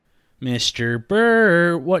Mr.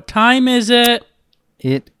 Burr, what time is it?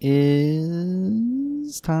 It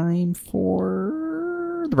is time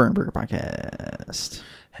for the Burnt Burger Podcast.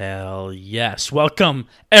 Hell yes. Welcome,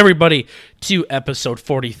 everybody, to episode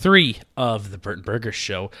 43 of the Burnt Burger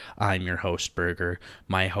Show. I'm your host, Burger.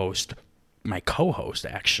 My co-host,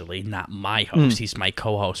 actually, not my host. He's my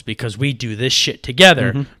co-host because we do this shit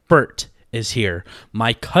together. Bert is here.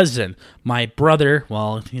 My cousin, my brother,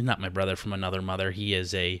 well, he's not my brother from another mother. He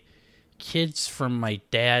is a kids from my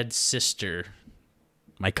dad's sister,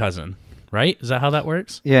 my cousin, right? Is that how that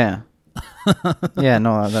works? Yeah. Yeah,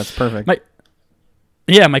 no, that's perfect.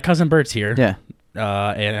 My cousin Bert's here. Yeah.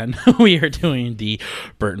 And we are doing the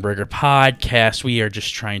Burnt Burger Podcast. We are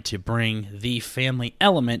just trying to bring the family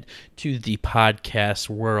element to the podcast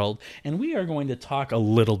world. And we are going to talk a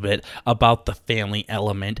little bit about the family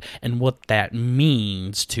element and what that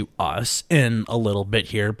means to us in a little bit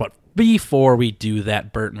here. But before we do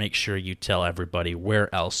that, Bert, make sure you tell everybody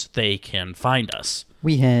where else they can find us.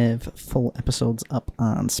 We have full episodes up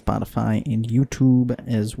on Spotify and YouTube,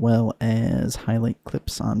 as well as highlight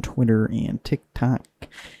clips on Twitter and TikTok.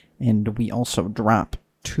 And we also drop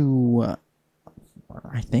two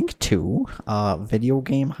video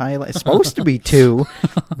game highlights. It's supposed to be two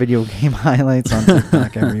video game highlights on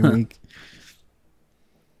TikTok every week.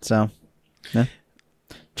 So, yeah.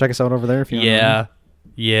 Check us out over there if you want.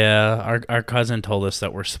 Yeah. Our cousin told us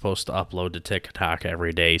that we're supposed to upload to TikTok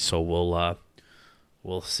every day, so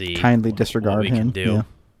we'll see. Kindly disregard what we him. Can do.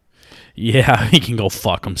 Yeah, he can go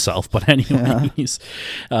fuck himself. But anyways,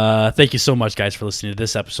 thank you so much, guys, for listening to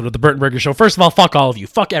this episode of the Burnt Burger Show. First of all, fuck all of you.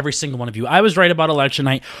 Fuck every single one of you. I was right about election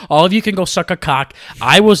night. All of you can go suck a cock.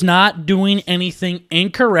 I was not doing anything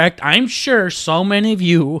incorrect. I'm sure so many of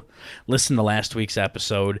you listened to last week's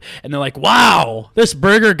episode, and they're like, wow, this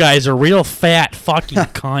burger guy's a real fat fucking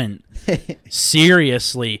cunt.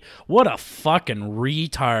 Seriously, what a fucking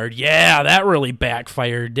retard. Yeah, that really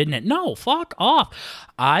backfired, didn't it? No, fuck off.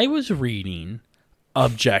 I was reading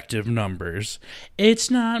objective numbers. It's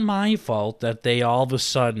not my fault that they all of a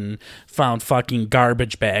sudden found fucking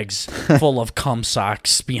garbage bags full of cum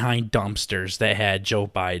socks behind dumpsters that had Joe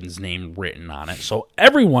Biden's name written on it. So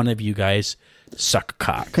every one of you guys suck a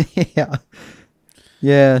cock. Yeah.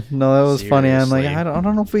 Yeah, no, that was Seriously. funny. I'm like, I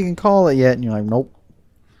don't know if we can call it yet. And you're like, nope.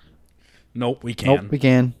 Nope, we can. Nope, we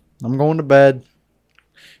can. I'm going to bed.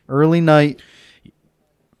 Early night.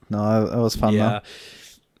 No, that was fun, though.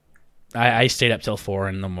 I stayed up till 4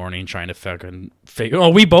 in the morning trying to fucking figure... Oh,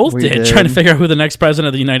 we both did. did. Trying to figure out who the next president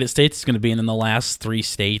of the United States is going to be. And in the last 3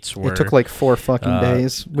 states were... It took like 4 fucking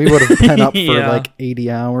days. We would have been up for Yeah. like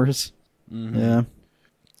 80 hours. Mm-hmm. Yeah.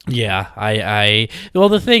 Yeah, well,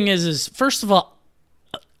 the thing is first of all,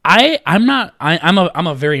 I'm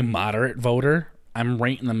a very moderate voter. I'm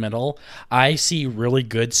right in the middle. I see really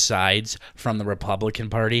good sides from the Republican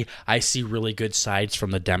Party. I see really good sides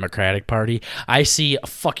from the Democratic Party. I see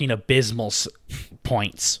fucking abysmal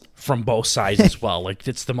points from both sides as well. Like,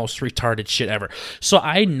 it's the most retarded shit ever. So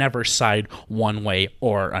I never side one way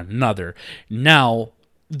or another. Now,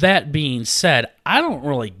 that being said, I don't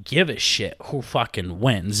really give a shit who fucking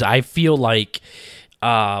wins. I feel like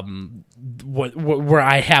where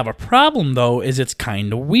I have a problem, though, is it's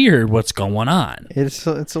kind of weird what's going on. It's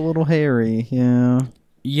a little hairy, yeah.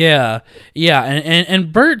 Yeah,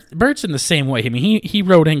 and Bert's in the same way. I mean, he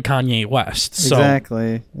wrote in Kanye West, so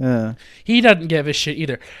Exactly, yeah. he doesn't give a shit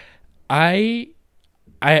either. I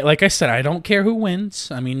like I said, I don't care who wins.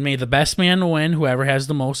 I mean, may the best man win. Whoever has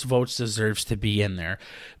the most votes deserves to be in there.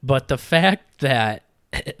 But the fact that,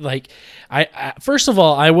 like, I first of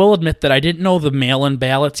all, I will admit that I didn't know the mail-in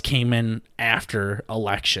ballots came in after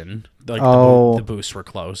election. Like, the booths were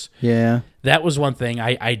closed. Yeah. That was one thing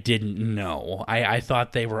I didn't know. I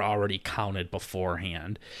thought they were already counted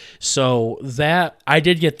beforehand. So that I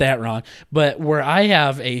did get that wrong. But where I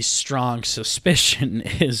have a strong suspicion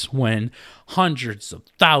is when hundreds of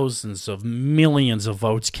thousands of millions of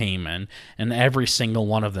votes came in, and every single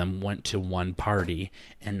one of them went to one party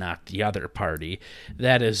and not the other party.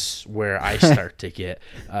 That is where I start to get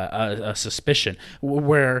a suspicion.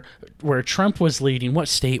 Where Trump was leading, what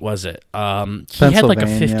state was it? He had like a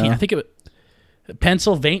 15. I think it was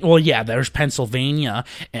Pennsylvania. Well, yeah, there's Pennsylvania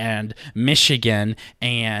and Michigan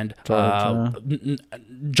and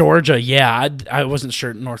Georgia. Yeah, I wasn't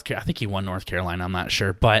sure. North Carolina. I think he won North Carolina. I'm not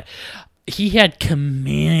sure, but he had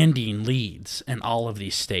commanding leads in all of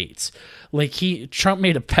these states. Like, Trump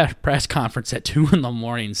made a press conference at 2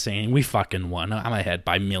 a.m. saying, we fucking won. I'm ahead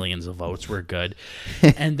by millions of votes. We're good.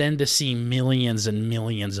 And then to see millions and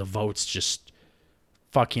millions of votes just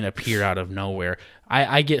fucking appear out of nowhere,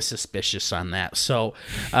 I get suspicious on that. So,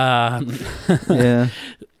 yeah.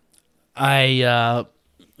 And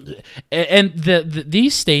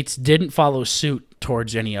these states didn't follow suit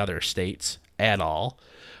towards any other states at all,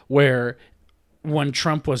 where when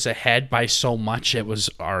Trump was ahead by so much, it was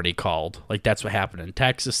already called. Like, that's what happened in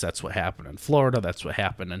Texas, that's what happened in Florida, that's what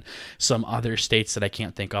happened in some other states that I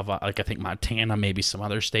can't think of, like I think Montana, maybe some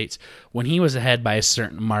other states. When he was ahead by a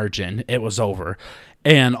certain margin, it was over.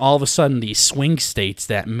 And all of a sudden, these swing states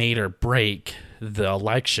that made or break the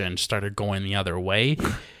election started going the other way.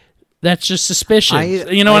 That's just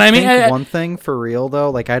suspicious. You know what I mean? One thing for real, though,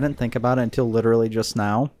 like, I didn't think about it until literally just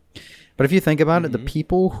now. But if you think about it, the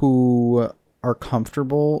people who are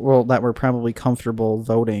comfortable, well, that were probably comfortable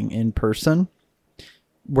voting in person,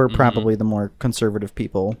 were probably the more conservative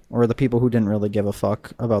people, or the people who didn't really give a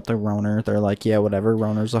fuck about the Roner. They're like, yeah, whatever,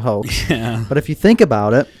 Roner's a hoax. Yeah. But if you think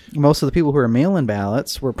about it, most of the people who are mail-in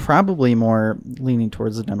ballots were probably more leaning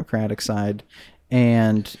towards the Democratic side,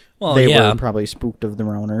 and they were probably spooked of the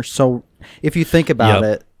Roner. So if you think about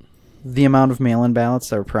it, the amount of mail-in ballots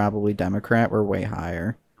that were probably Democrat were way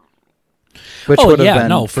higher. Which would have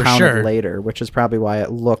been counted later, which is probably why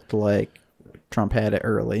it looked like Trump had it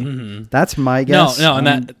early. Mm-hmm. That's my guess.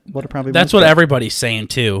 And that's what everybody's saying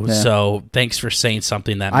too. Yeah. So thanks for saying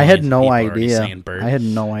something that I had no idea. I had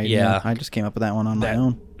no idea. Yeah. I just came up with that one on my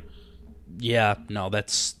own. Yeah, no,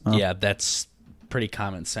 that's pretty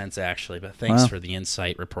common sense actually, but thanks for the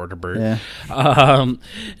insight, Reporter Bert. Yeah. No,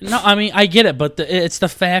 I mean, I get it, but it's the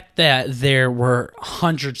fact that there were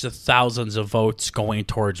hundreds of thousands of votes going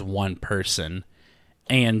towards one person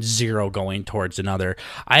and zero going towards another.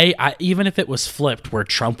 I even if it was flipped where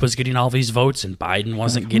Trump was getting all these votes and Biden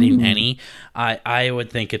wasn't getting any, I would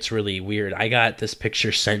think it's really weird. I got this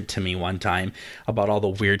picture sent to me one time about all the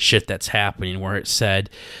weird shit that's happening where it said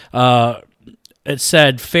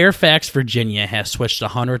Fairfax, Virginia has switched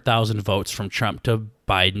 100,000 votes from Trump to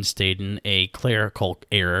Biden, stating a clerical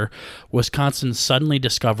error. Wisconsin suddenly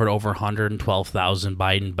discovered over 112,000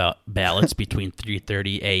 Biden ballots between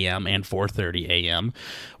 3:30 a.m. and 4:30 a.m.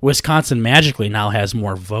 Wisconsin magically now has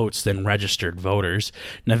more votes than registered voters.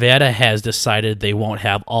 Nevada has decided they won't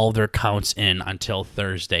have all their counts in until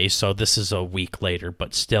Thursday, so this is a week later,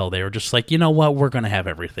 but still, they were just like, you know what, we're going to have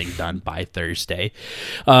everything done by Thursday.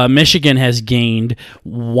 Michigan has gained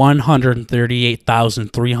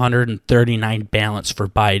 138,339 ballots for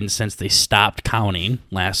Biden since they stopped counting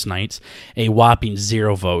last night, a whopping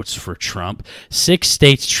 0 votes for Trump. 6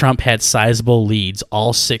 states Trump had sizable leads.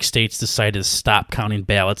 All 6 states decided to stop counting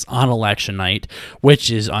ballots on election night, which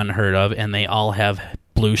is unheard of, and they all have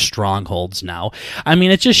blue strongholds now. I mean,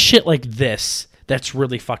 it's just shit like this that's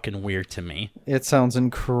really fucking weird to me. It sounds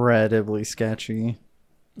incredibly sketchy.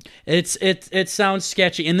 It sounds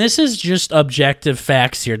sketchy, and this is just objective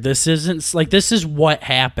facts here. This isn't like, this is what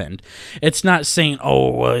happened. It's not saying,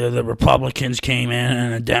 the Republicans came in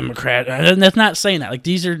and a Democrat, and that's not saying that. Like,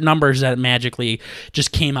 these are numbers that magically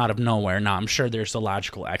just came out of nowhere. Now, I'm sure there's a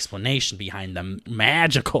logical explanation behind the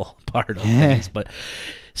magical part of things, but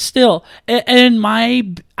still, and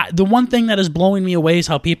the one thing that is blowing me away is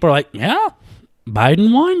how people are like, yeah,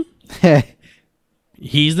 Biden won.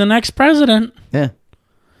 He's the next president. Yeah.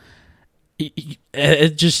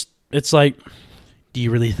 It's like, do you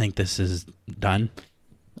really think this is done?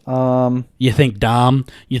 You think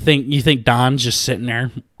Dom's just sitting there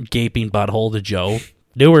gaping butthole to Joe?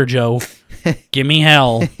 Do her, Joe. Give me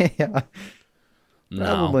hell. Yeah. No,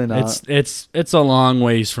 probably not. It's a long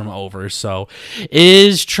ways from over. So,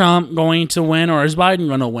 is Trump going to win or is Biden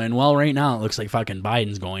going to win? Well, right now it looks like fucking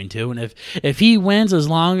Biden's going to, and if he wins, as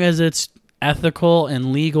long as it's ethical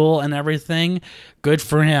and legal and everything, good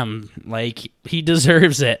for him. Like, he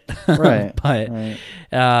deserves it. Right. But right.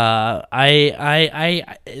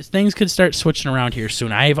 I things could start switching around here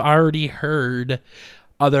soon. I've already heard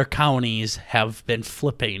other counties have been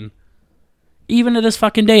flipping. Even to this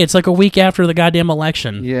fucking day, it's like a week after the goddamn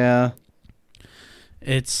election. Yeah.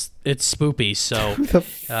 It's spoopy. So who the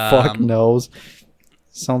fuck knows?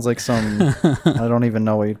 Sounds like some I don't even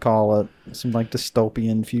know what you'd call it. Some like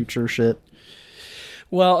dystopian future shit.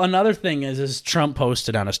 Well, another thing is Trump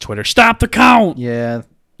posted on his Twitter, "Stop the count." Yeah.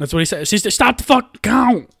 That's what he said. He said, "Stop the fucking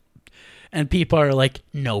count." And people are like,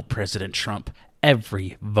 "No, President Trump.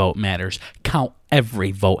 Every vote matters. Count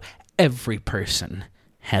every vote. Every person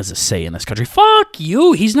has a say in this country." Fuck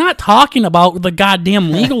you. He's not talking about the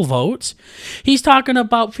goddamn legal votes. He's talking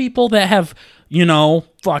about people that have,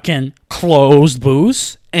 fucking closed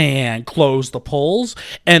booths and closed the polls,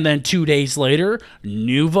 and then 2 days later,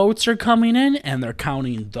 new votes are coming in, and they're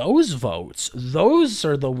counting those votes. Those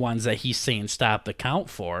are the ones that he's saying stop the count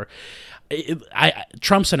for.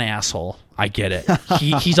 Trump's an asshole. I get it.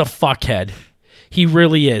 He's a fuckhead. He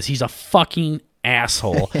really is. He's a fucking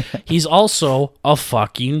asshole. He's also a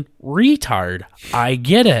fucking retard. I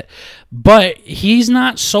get it. But he's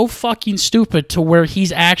not so fucking stupid to where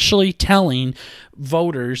he's actually telling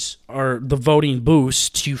voters or the voting booths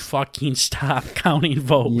to fucking stop counting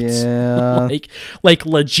votes. Yeah. like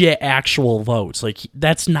legit actual votes. Like,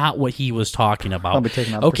 that's not what he was talking about. Probably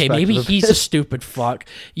taking out Okay, maybe perspective. he's a stupid fuck.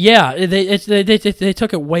 Yeah, they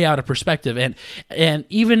took it way out of perspective. And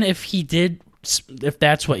even if he did, if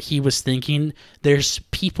that's what he was thinking, there's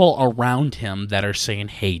people around him that are saying,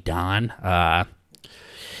 "Hey, Don,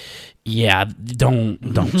 yeah,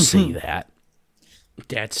 don't say that.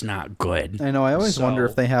 That's not good." I know. I always So- wonder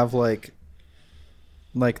if they have like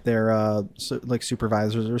their like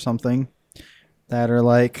supervisors or something that are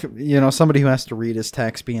like, somebody who has to read his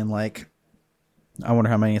text being like, I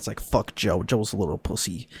wonder how many it's like, fuck Joe. Joe's a little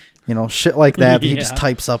pussy. Shit like that. He just Yeah.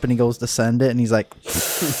 types up and he goes to send it and he's like,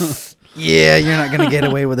 yeah, you're not going to get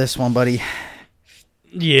away with this one, buddy.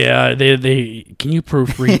 Yeah, they can you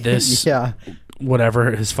proofread this? Yeah.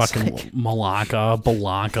 Whatever his fucking Malaka,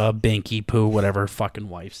 Balanka, Binky Poo, whatever fucking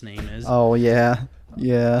wife's name is. Oh, yeah.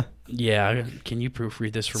 Yeah. Yeah, can you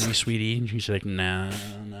proofread this for me, sweetie? And she's like, no.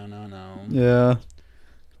 Yeah.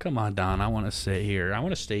 Come on, Don. I want to sit here. I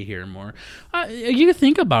want to stay here more. You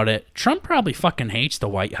think about it. Trump probably fucking hates the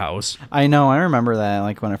White House. I know. I remember that.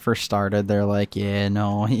 Like when it first started, they're like, yeah,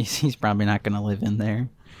 no, he's probably not going to live in there.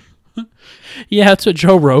 Yeah, that's what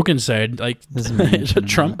Joe Rogan said. Like, This mansion,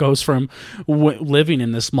 Trump goes from living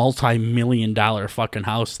in this multi-million-dollar fucking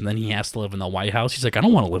house, and then he has to live in the White House. He's like, I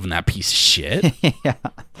don't want to live in that piece of shit. Yeah.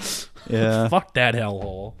 Yeah. Fuck that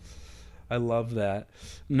hellhole. I love that.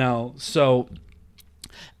 No, so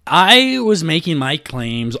I was making my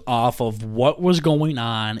claims off of what was going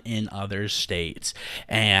on in other states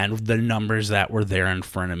and the numbers that were there in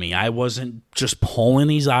front of me. I wasn't just pulling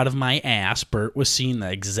these out of my ass. Bert was seeing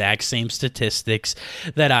the exact same statistics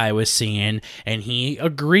that I was seeing, and he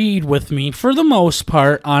agreed with me for the most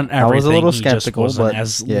part on everything. I was a little He skeptical, just wasn't but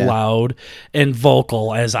as yeah. loud and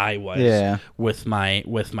vocal as I was Yeah. with my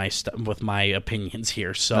opinions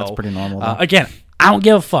here. So That's pretty normal, though. again, I don't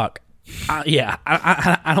give a fuck.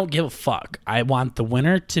 I don't give a fuck. I want the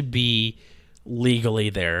winner to be legally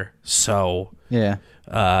there. So Yeah.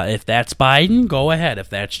 if that's Biden, go ahead. If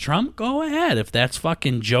that's Trump, go ahead. If that's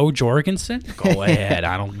fucking Joe Jorgensen, go ahead.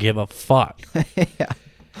 I don't give a fuck. Yeah.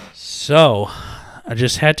 So I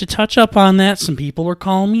just had to touch up on that. Some people were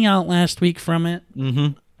calling me out last week from it.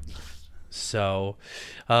 Mm-hmm. So,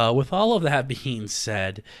 with all of that being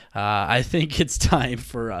said, I think it's time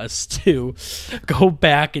for us to go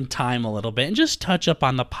back in time a little bit and just touch up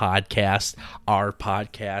on the podcast, our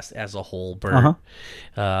podcast as a whole, Bert,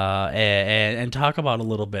 and talk about a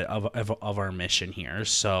little bit of our mission here.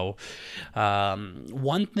 So,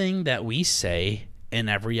 one thing that we say in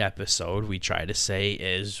every episode, we try to say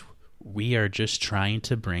is, we are just trying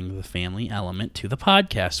to bring the family element to the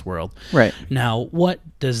podcast world. Right. Now, what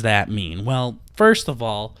does that mean? Well, first of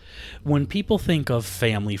all, when people think of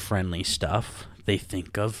family-friendly stuff, they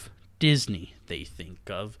think of Disney. They think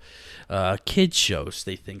of kids shows.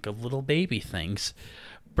 They think of little baby things.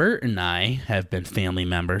 Bert and I have been family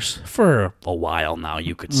members for a while now,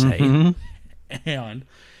 you could say. Mm-hmm. And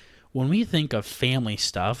when we think of family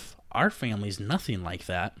stuff, our family's nothing like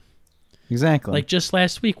that. Exactly. Like just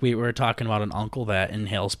last week, we were talking about an uncle that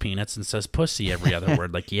inhales peanuts and says pussy every other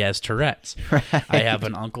word, like he has Tourette's. Right. I have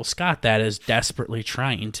an Uncle Scott that is desperately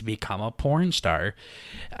trying to become a porn star.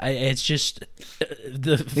 It's just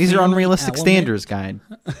These are unrealistic standards, guy.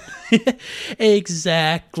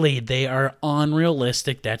 Exactly. They are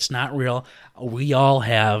unrealistic. That's not real. We all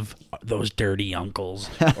have those dirty uncles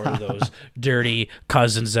or those dirty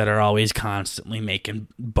cousins that are always constantly making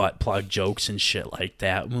butt plug jokes and shit like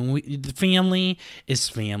that. When the family is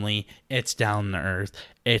family, it's down to earth,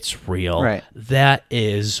 it's real. Right. That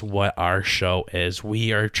is what our show is.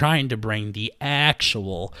 We are trying to bring the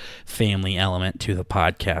actual family element to the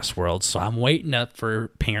podcast world. So I'm waiting up for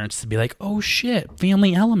parents to be like, "Oh shit,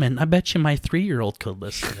 family element. I bet you my 3-year-old could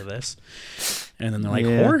listen to this." And then they're like,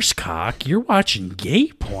 Yeah. "Horsecock, you're watching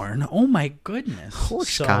gay porn? Oh my goodness."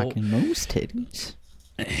 Horsecock and nose titties.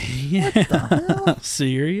 Yeah.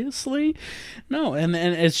 Seriously? No, and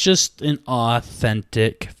it's just an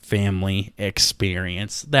authentic family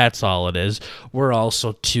experience. That's all it is. We're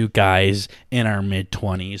also two guys in our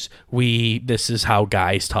mid-20s. This is how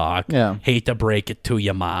guys talk. Yeah. Hate to break it to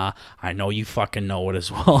you, Ma. I know you fucking know it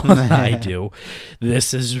as well as I do.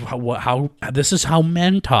 This is how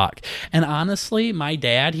men talk. And honestly, my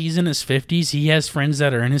dad, he's in his 50s. He has friends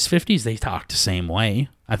that are in his 50s. They talk the same way.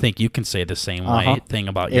 I think you can say the same way thing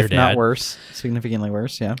about your If dad. not worse. Significantly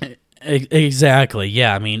worse, yeah. Exactly.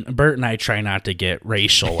 Yeah. I mean, Bert and I try not to get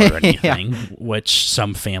racial or anything, which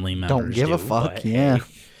some family members Don't give do, a fuck. but Yeah. hey.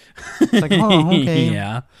 It's like, oh, okay.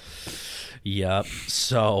 Yeah. Yep.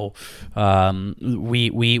 So, we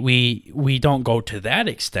don't go to that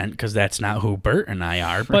extent because that's not who Bert and I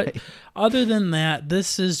are. But Right. other than that,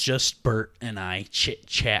 this is just Bert and I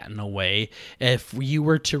chit-chatting away. If you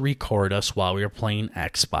were to record us while we were playing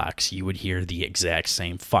Xbox, you would hear the exact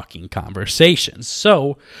same fucking conversations.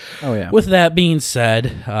 So, Oh, yeah. with that being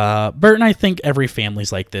said, Bert and I think every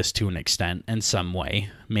family's like this to an extent in some way.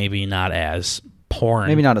 Maybe not as porn.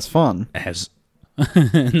 Maybe not as fun. as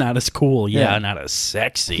not as cool, Yeah. not as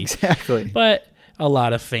sexy. Exactly. But a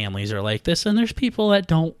lot of families are like this, and there's people that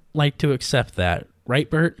don't like to accept that, right,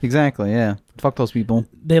 Bert? Exactly, yeah. Fuck those people.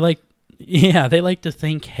 They like to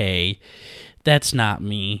think, hey, that's not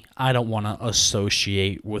me. I don't want to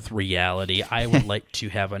associate with reality. I would like to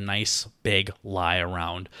have a nice big lie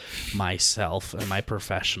around myself and my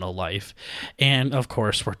professional life. And of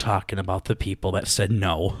course, we're talking about the people that said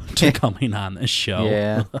no to coming on this show.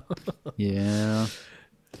 Yeah. Yeah.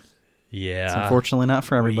 Yeah. It's unfortunately not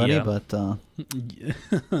for everybody, yeah. but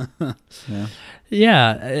yeah.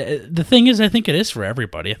 Yeah, the thing is, I think it is for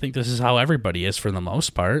everybody. I think this is how everybody is for the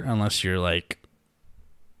most part, unless you're like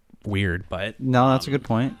weird. But No, that's a good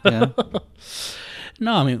point. Yeah.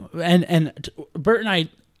 no, I mean, and Bert and I,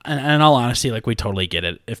 in all honesty, like we totally get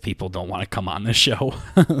it. If people don't want to come on this show,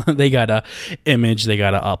 they got a image they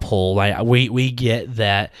got to uphold. We get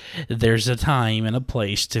that there's a time and a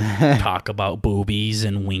place to talk about boobies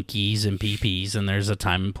and winkies and peepees, and there's a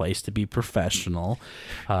time and place to be professional.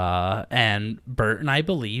 And Bert and I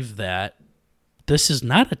believe that this is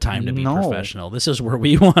not a time to be No. professional. This is where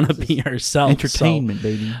we want to be ourselves. Entertainment,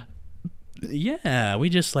 baby. Yeah, we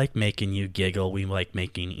just like making you giggle. We like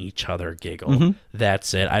making each other giggle.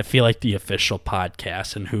 That's it. I feel like the official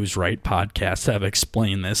podcast and Who's Right podcast have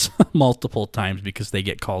explained this multiple times because they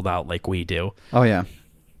get called out like we do. Oh, yeah.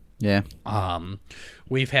 Yeah.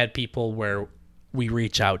 We've had people where we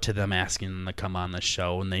reach out to them asking them to come on the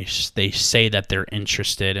show, and they say that they're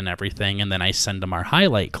interested in everything, and then I send them our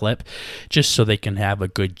highlight clip just so they can have a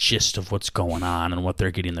good gist of what's going on and what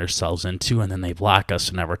they're getting themselves into, and then they block us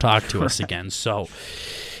and never talk to us again. So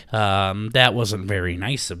that wasn't very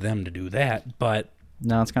nice of them to do that, but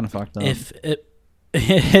No, it's kind of fucked up.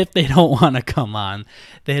 if they don't want to come on,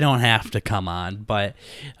 they don't have to come on. But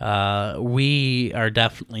we are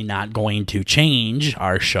definitely not going to change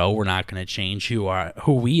our show. We're not going to change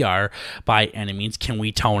who we are by any means. Can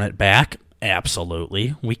we tone it back?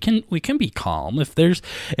 Absolutely. We can be calm.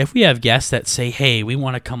 If we have guests that say, hey, we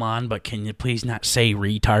want to come on, but can you please not say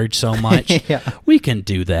retard so much? Yeah. We can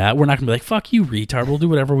do that. We're not going to be like, fuck you, retard. We'll do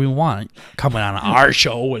whatever we want. Coming on our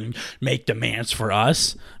show and make demands for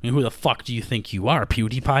us. I mean, who the fuck do you think you are?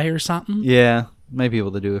 PewDiePie or something? Yeah. Maybe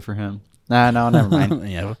able to do it for him. No, never mind.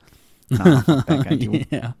 Yeah. No, fuck that guy too.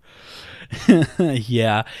 Yeah.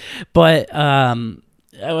 Yeah. But,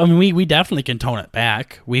 I mean, we definitely can tone it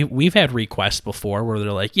back. We've had requests before where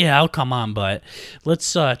they're like, "Yeah, I'll come on, but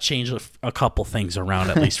let's change a couple things around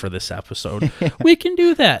at least for this episode." We can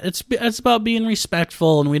do that. It's about being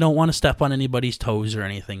respectful, and we don't want to step on anybody's toes or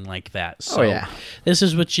anything like that. So, yeah. This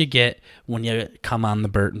is what you get when you come on the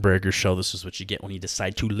Bert and Burger Show. This is what you get when you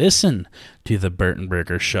decide to listen to the Bert and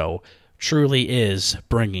Burger Show. Truly is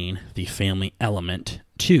bringing the family element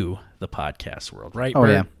to the podcast world, right? Oh, Bert?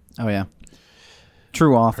 yeah. Oh, yeah.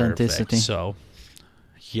 True authenticity. Perfect. So,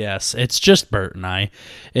 yes, it's just Bert and I.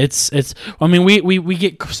 It's. I mean, we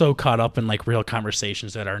get so caught up in like real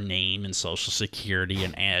conversations that our name and social security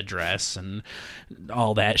and address and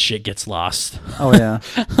all that shit gets lost. Oh, yeah.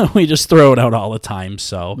 We just throw it out all the time.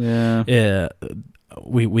 So, Yeah.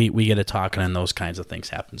 we get to talking and those kinds of things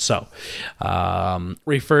happen. So,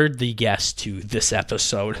 referred the guests to this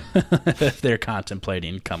episode if they're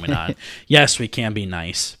contemplating coming on. Yes, we can be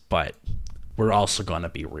nice, but we're also going to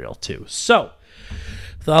be real too. So,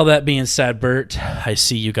 with all that being said, Bert, I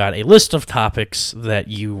see you got a list of topics that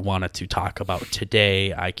you wanted to talk about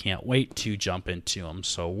today. I can't wait to jump into them.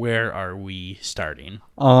 So, where are we starting?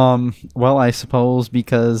 Well, I suppose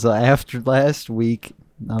because after last week,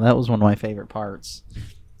 now that was one of my favorite parts.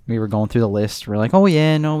 We were going through the list. We're like, oh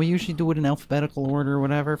yeah, no, we usually do it in alphabetical order or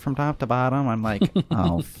whatever from top to bottom. I'm like,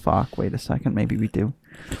 oh fuck, wait a second, maybe we do.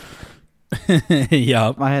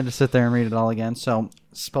 Yup. I had to sit there and read it all again, so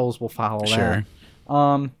suppose we'll follow Sure.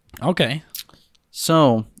 that. Okay.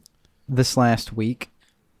 So this last week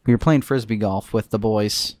we were playing frisbee golf with the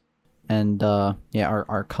boys, and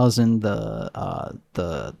our cousin,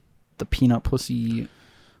 the peanut pussy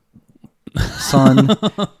son,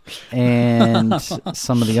 and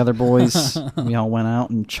some of the other boys. We all went out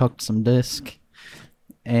and chucked some disc.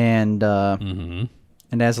 And and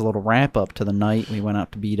as a little wrap up to the night, we went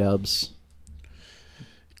out to B-Dubs.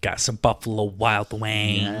 Got some Buffalo Wild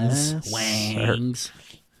Wings. Yes, Wings.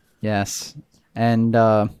 Yes. And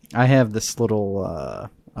I have this little,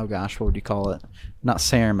 oh gosh, what would you call it? Not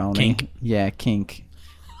ceremony. Kink. Yeah, kink.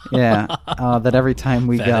 Yeah, that every time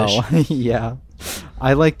we go, yeah,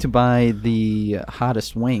 I like to buy the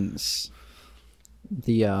hottest wings,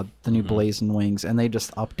 the new Blazing Wings, and they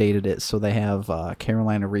just updated it so they have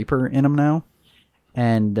Carolina Reaper in them now,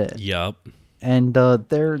 and Yup. and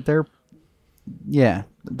they're yeah,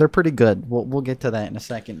 they're pretty good. We'll get to that in a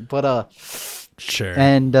second, but Sure.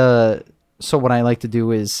 and so what I like to do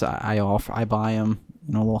is I buy them,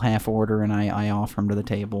 a little half order, and I offer them to the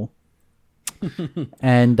table.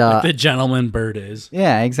 And like the gentleman bird is.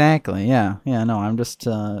 yeah, exactly. Yeah. No, I'm just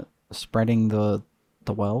spreading the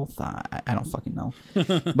wealth. I don't fucking know,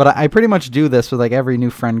 but I pretty much do this with like every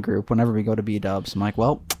new friend group. Whenever we go to B-Dubs, I'm like,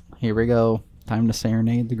 well, here we go, time to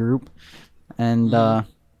serenade the group, and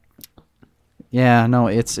yeah, no,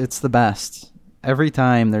 it's the best. Every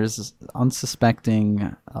time there's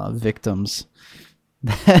unsuspecting victims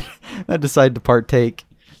that decide to partake,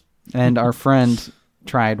 and our friend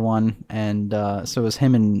tried one, and so it was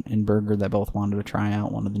him and Burger that both wanted to try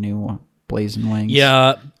out one of the new Blazing Wings.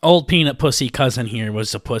 Yeah, old peanut pussy cousin here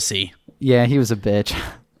was a pussy. Yeah, he was a bitch.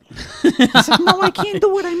 He's like, no, I can't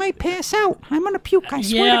do it. I might pass out. I'm gonna puke. I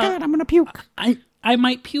swear to God, I'm gonna puke. I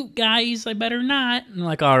might puke, guys. I better not. And I'm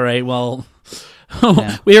like, all right, well,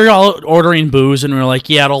 Yeah. we were all ordering booze, and we were like,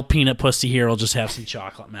 yeah, old peanut pussy here will just have some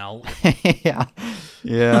chocolate melt. Yeah.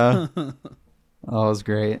 Oh, it was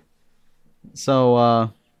great.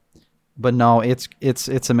 So, but no,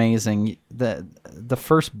 it's amazing. The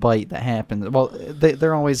first bite that happens. Well,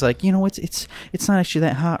 they're always like, it's not actually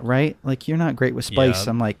that hot, right? Like, you're not great with spice. Yeah.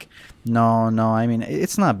 I'm like, no. I mean,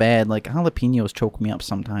 it's not bad. Like, jalapenos choke me up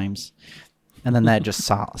sometimes, and then that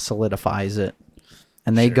just solidifies it.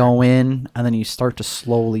 And they go in, and then you start to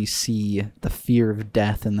slowly see the fear of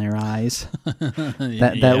death in their eyes.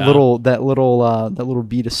 That little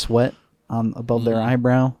bead of sweat above their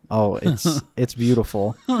eyebrow. Oh, it's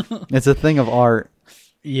beautiful. It's a thing of art.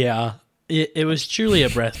 Yeah, it was truly a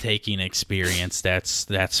breathtaking experience.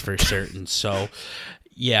 That's for certain. So,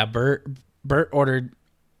 yeah, Bert ordered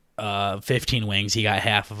 15 wings. He got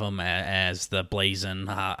half of them as the Blazing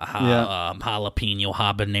jalapeno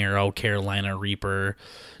habanero Carolina Reaper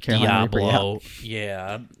Diablo.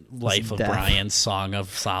 Yeah, Life of Death. Brian, Song of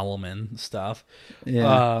Solomon stuff.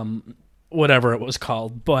 Yeah. Whatever it was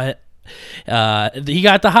called, but. He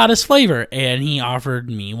got the hottest flavor, and he offered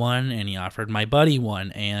me one, and he offered my buddy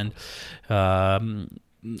one, and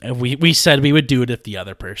we said we would do it if the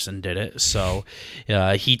other person did it. So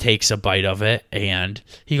he takes a bite of it, and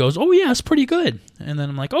he goes, "Oh yeah, it's pretty good." And then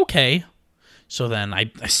I'm like, "Okay." So then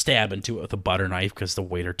I stab into it with a butter knife because the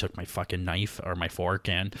waiter took my fucking knife or my fork,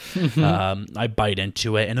 and I bite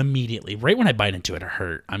into it, and immediately, right when I bite into it, it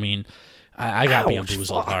hurt. I mean, I got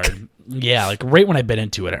bamboozled hard. Yeah, like right when I bit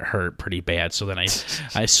into it, it hurt pretty bad. So then I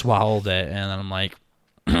swallowed it, and then I'm like,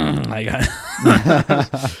 I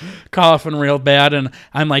got coughing real bad, and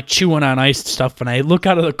I'm like chewing on iced stuff, and I look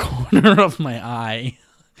out of the corner of my eye,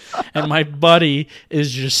 and my buddy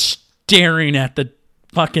is just staring at the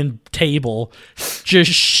fucking table,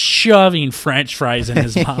 just shoving French fries in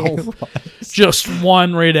his mouth, just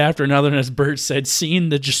one right after another. And as Bert said, seeing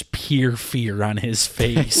the just pure fear on his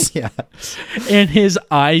face, Yeah. and his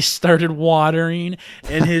eyes started watering,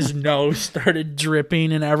 and his nose started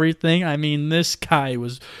dripping, and everything. I mean, this guy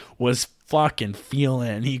was fucking feeling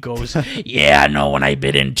it. And he goes, "Yeah, no, when I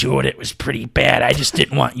bit into it, it was pretty bad. I just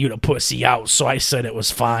didn't want you to pussy out, so I said it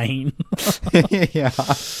was fine." Yeah.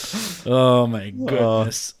 Oh my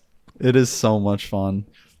goodness. It is so much fun.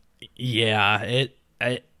 Yeah,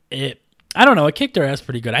 I don't know. It kicked our ass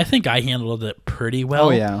pretty good. I think I handled it pretty well.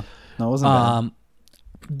 Oh yeah. No, it wasn't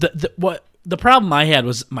bad. The problem I had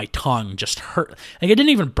was my tongue just hurt. Like, it didn't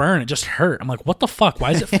even burn; it just hurt. I'm like, what the fuck?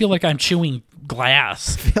 Why does it feel like I'm chewing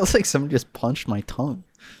glass? Feels like somebody just punched my tongue.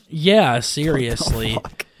 Yeah, seriously.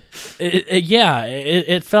 Fuck.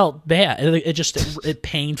 It felt bad. It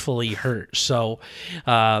painfully hurt. So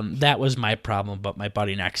that was my problem. But my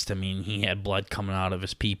buddy next to me, he had blood coming out of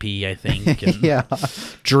his pee-pee, I think, and Yeah.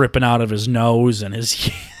 dripping out of his nose and his.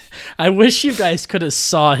 I wish you guys could have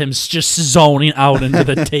saw him just zoning out into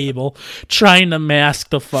the table, trying to mask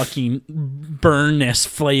the fucking burnness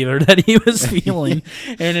flavor that he was feeling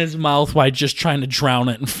in his mouth while just trying to drown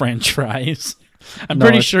it in French fries. I'm No,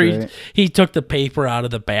 pretty it's sure great. he took the paper out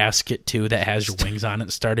of the basket too that has your wings on it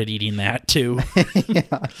and started eating that too.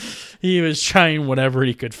 Yeah, He was trying whatever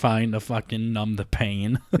he could find to fucking numb the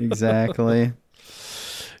pain. exactly.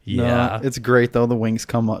 Yeah. No, it's great though. The wings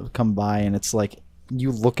come by, and it's like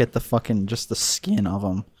you look at the fucking just the skin of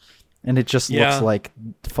them, and it just Yeah. looks like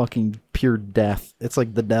fucking pure death. It's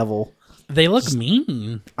like the devil. They look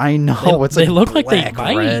mean. I know. It's they like look like they black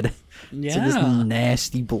bite. red. It's like this Yeah.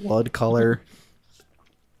 nasty blood color.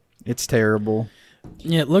 It's terrible.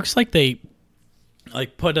 Yeah, it looks like they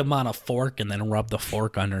like put them on a fork and then rub the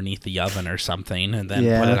fork underneath the oven or something and then put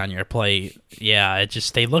Yeah. it on your plate. Yeah, it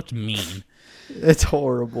just they looked mean. It's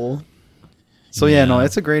horrible. So yeah, no, Yeah.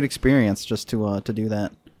 it's a great experience just to do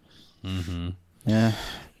that. Mm-hmm. Yeah.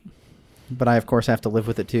 But I of course have to live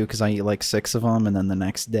with it too because I eat like 6 of them, and then the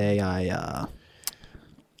next day I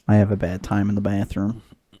have a bad time in the bathroom.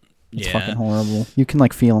 It's Yeah. fucking horrible. You can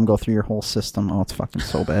like feel them go through your whole system. Oh, it's fucking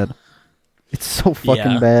so bad. It's so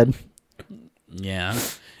fucking Yeah. bad. Yeah.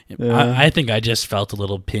 Yeah. I think I just felt a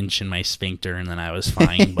little pinch in my sphincter and then I was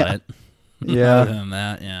fine, but Yeah. other than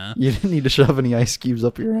that, yeah. You didn't need to shove any ice cubes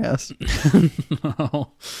up your ass. No, No.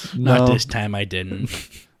 not this time I didn't.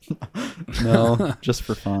 No, just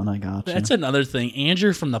for fun. I got you. That's another thing.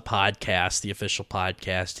 Andrew from the podcast, the official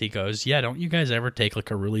podcast, he goes, yeah, don't you guys ever take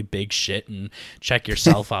like a really big shit and check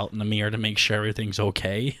yourself out in the mirror to make sure everything's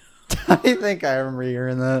okay? I think I remember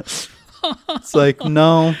hearing that. It's like,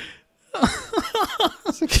 no.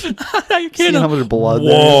 It's like, I seeing how can't. much blood there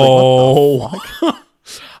is, like, what Whoa.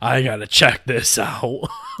 I gotta check this out.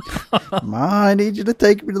 Ma, I need you to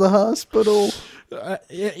take me to the hospital.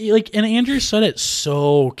 And Andrew said it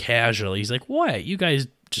so casually. He's like, what? You guys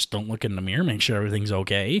just don't look in the mirror, make sure everything's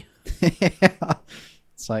okay? Yeah.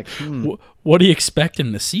 It's like, What are you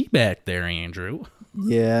expecting to see back there, Andrew?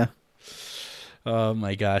 yeah. Oh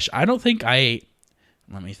my gosh. Let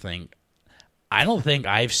me think. I don't think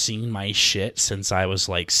I've seen my shit since I was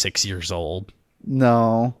like 6 years old.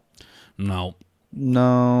 No. No.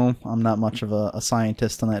 No. I'm not much of a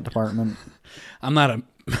scientist in that department. I'm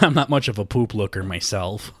not much of a poop looker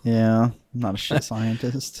myself. Yeah. I'm not a shit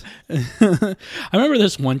scientist. I remember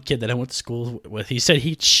this one kid that I went to school with. He said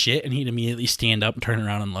he'd shit and he'd immediately stand up and turn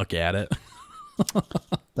around and look at it.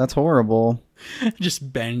 That's horrible.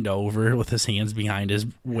 Just bend over with his hands behind his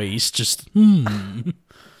waist. Just,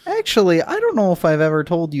 Actually, I don't know if I've ever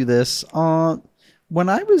told you this. When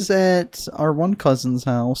I was at our one cousin's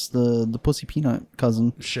house, the Pussy Peanut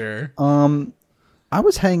cousin, sure. I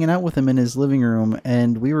was hanging out with him in his living room,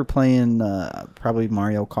 and we were playing probably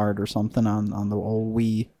Mario Kart or something on the old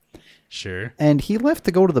Wii. Sure. And he left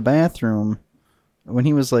to go to the bathroom when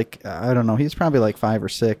he was like, I don't know, he was probably like 5 or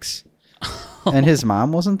 6. And his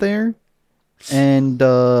mom wasn't there. And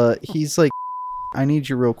he's like, I need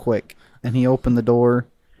you real quick. And he opened the door.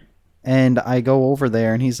 And I go over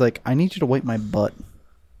there, and he's like, I need you to wipe my butt.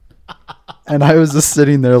 And I was just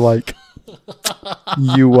sitting there like,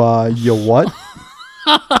 you what?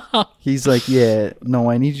 He's like, yeah, no,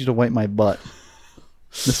 I need you to wipe my butt.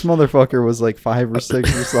 This motherfucker was like 5 or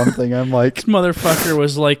 6 or something. I'm like, This motherfucker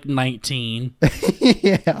was like 19.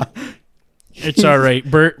 yeah. It's all right.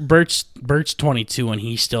 Bert's 22 and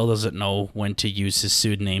he still doesn't know when to use his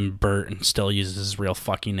pseudonym Bert and still uses his real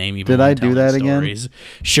fucking name. Even Did when I do telling that again? stories.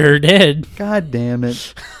 Sure did. God damn it.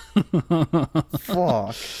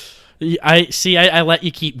 Fuck. I let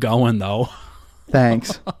you keep going though.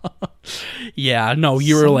 Thanks. Yeah, no,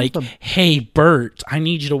 you were Son like, of a- hey Bert, I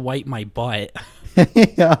need you to wipe my butt.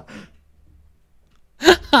 Yeah.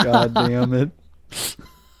 God damn it.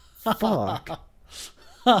 Fuck.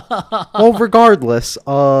 Well, regardless,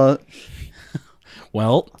 Well,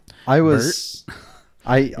 I was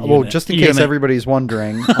You're well, gonna- just in you're case gonna- everybody's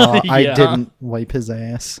wondering, I Yeah. didn't wipe his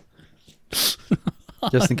ass.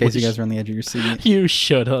 Just in case you guys are on the edge of your seat. you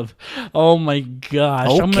should have. Oh my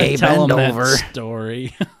gosh. I'm Okay, gonna tell him bend that over.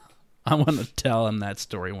 story. I'm gonna tell him that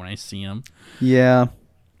story when I see him. Yeah.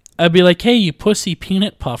 I'd be like, hey, you pussy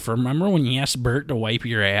peanut puff, remember when you asked Bert to wipe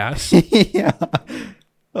your ass? Yeah.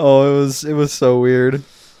 Oh, it was so weird.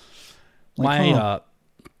 Like,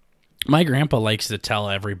 My grandpa likes to tell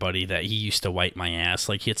everybody that he used to wipe my ass.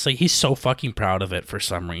 Like he's so fucking proud of it for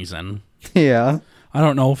some reason. yeah. I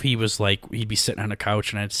don't know if he was like, he'd be sitting on a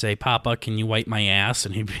couch and I'd say, Papa, can you wipe my ass?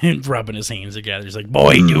 And he'd be rubbing his hands together. He's like,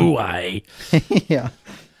 boy, do I. Yeah.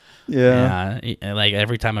 Yeah. Like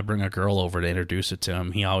every time I bring a girl over to introduce it to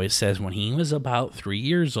him, he always says when he was about 3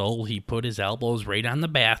 years old, he put his elbows right on the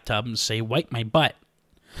bathtub and say, wipe my butt.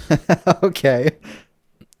 Okay.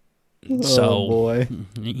 So Oh boy.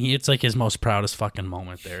 it's like his most proudest fucking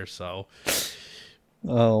moment there. So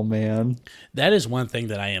Oh man. That is one thing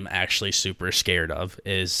that I am actually super scared of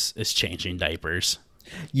is changing diapers.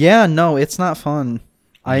 Yeah, no, it's not fun.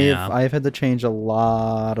 Yeah. I've had to change a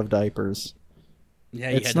lot of diapers. Yeah,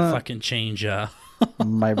 you It's had not to fucking change.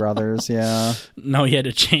 my brother's, yeah. No, you had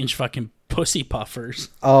to change fucking pussy puffers.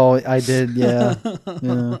 Oh, I did, yeah.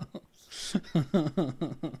 Yeah.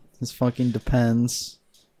 This fucking depends.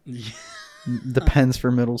 Depends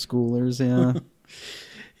for middle schoolers, yeah.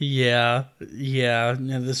 Yeah.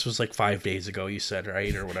 This was like 5 days ago. You said,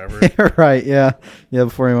 right, or whatever. Right, yeah. Yeah,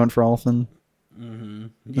 before he went for Alphen.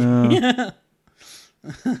 Yeah.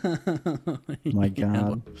 My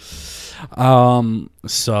God.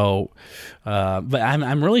 But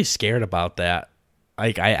I'm really scared about that.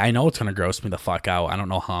 Like, I know it's gonna gross me the fuck out. I don't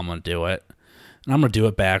know how I'm gonna do it. And I'm gonna do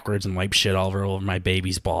it backwards and wipe shit all over my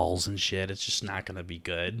baby's balls and shit. It's just not gonna be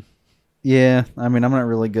good. Yeah, I mean, I'm not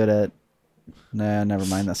really good at... Nah, never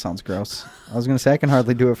mind. That sounds gross. I was going to say I can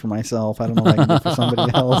hardly do it for myself. I don't know what I can do for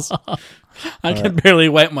somebody else. I can barely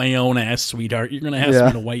wipe my own ass, sweetheart. You're gonna ask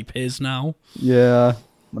me to wipe his now? Yeah. I'm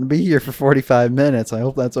going to be here for 45 minutes. I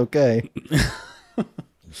hope that's okay.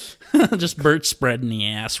 Just Bert spreading the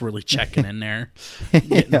ass, really checking in there.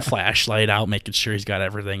 Getting the flashlight out, making sure he's got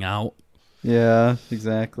everything out. Yeah,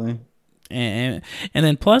 exactly. And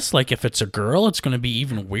then plus, like, if it's a girl, it's going to be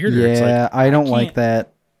even weirder. Yeah, it's like, I don't like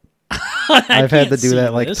that. I've had to do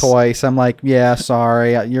that like twice. I'm like, yeah,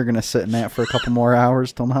 sorry. You're going to sit in that for a couple more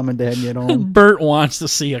hours till mom and dad get home. Bert wants to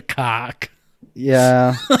see a cock.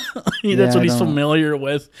 Yeah. That's what he's familiar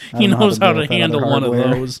with. He knows how to handle one of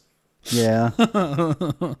those. Yeah.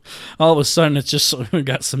 All of a sudden, it's just we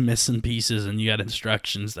got some missing pieces, and you got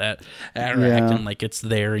instructions that are acting like it's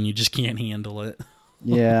there, and you just can't handle it.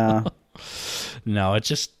 Yeah. No, it's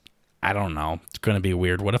just, I don't know. It's going to be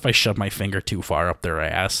weird. What if I shove my finger too far up their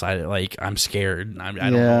ass? I'm scared. I don't know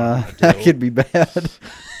what I'm gonna do. That could be bad.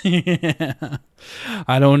 Yeah.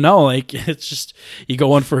 I don't know. Like, it's just, you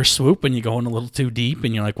go in for a swoop and you go in a little too deep,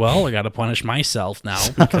 and you're like, well, I got to punish myself now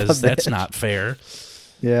because that's not fair.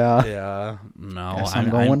 Yeah. Yeah. No, Guess I'm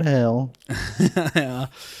going to hell.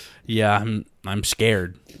 Yeah, I'm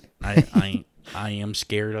scared. I am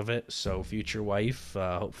scared of it. So, future wife,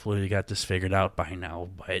 hopefully you got this figured out by now.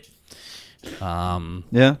 But,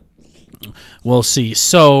 yeah, we'll see.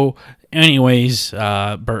 So, anyways,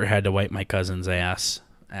 Bert had to wipe my cousin's ass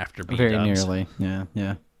after B-dubs. very nearly.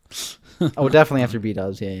 Yeah. Oh, definitely after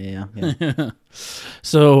B-dubs. Yeah.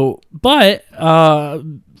 So, but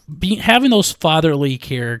having those fatherly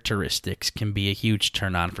characteristics can be a huge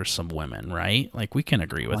turn on for some women, right? Like, we can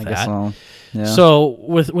agree with that. Guess so. Yeah. So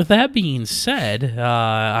with that being said,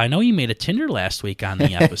 I know you made a Tinder last week on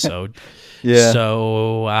the episode. Yeah.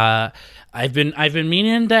 So I've been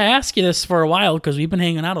meaning to ask you this for a while because we've been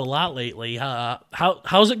hanging out a lot lately.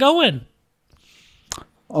 How's it going?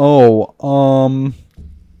 Oh,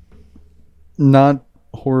 not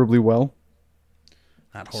horribly well.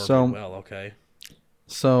 Not horribly well. Okay.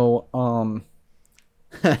 So,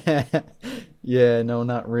 yeah, no,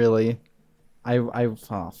 not really.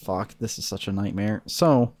 oh fuck, this is such a nightmare.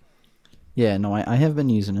 So, yeah, no, I have been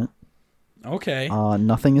using it. Okay.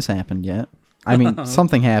 Nothing has happened yet. I mean,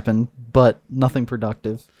 something happened, but nothing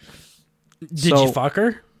productive. Did you fuck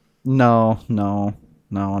her? No,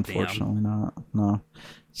 unfortunately not. No.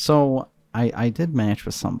 So, I did match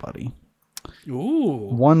with somebody.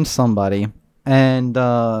 Ooh. Somebody. And,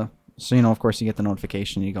 so, of course you get the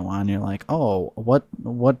notification, you go on, you're like, oh,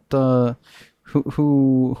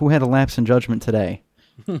 who had a lapse in judgment today?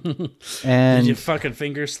 And did you fucking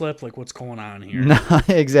finger slip? Like, what's going on here? No,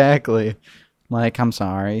 exactly. Like, I'm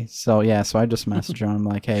sorry. So I just messaged her. I'm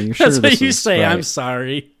like, hey, you sure That's this what you is say. right? I'm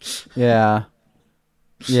sorry. Yeah.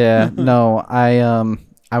 No,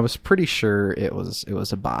 I was pretty sure it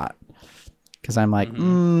was a bot because I'm like,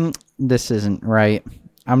 this isn't right.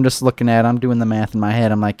 I'm just looking at it. I'm doing the math in my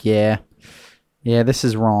head. I'm like, yeah, this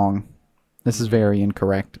is wrong. This is very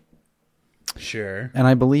incorrect. Sure. And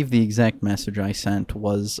I believe the exact message I sent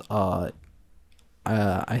was, I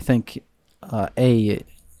think,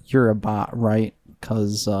 you're a bot, right?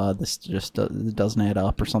 Because this just doesn't add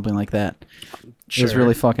up or something like that. Sure. It was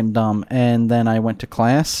really fucking dumb. And then I went to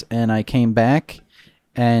class, and I came back,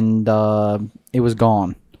 and it was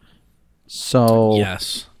gone. So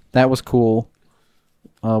yes, that was cool.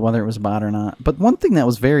 Whether it was a bot or not. But one thing that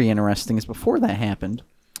was very interesting is before that happened,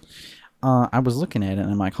 I was looking at it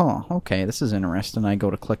and I'm like, oh, okay, this is interesting. I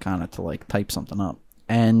go to click on it to like type something up.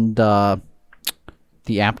 And the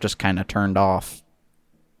app just kind of turned off.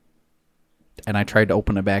 And I tried to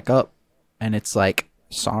open it back up. And it's like,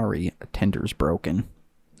 sorry, Tinder's broken.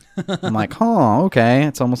 I'm like, oh, okay.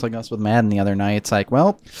 It's almost like us with Madden the other night. It's like,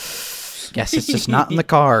 well, Guess it's just not in the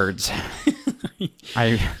cards.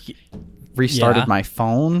 I restarted my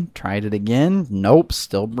phone, tried it again. Nope,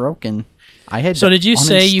 still broken. I had So to did you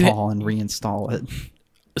say you uninstall and reinstall it.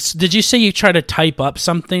 Did you say you tried to type up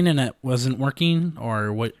something and it wasn't working,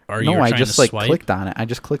 or what? Are you No, trying I just to like swipe? clicked on it. I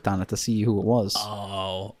just clicked on it to see who it was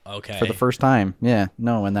Oh, okay. for the first time. Yeah,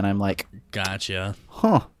 no, and then I'm like, Gotcha.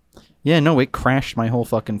 huh. Yeah, no, it crashed my whole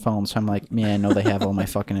fucking phone. So I'm like, yeah, I know they have all my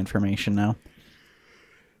fucking information now.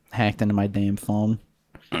 Hacked into my damn phone.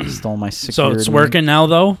 Stole my security. So it's working now,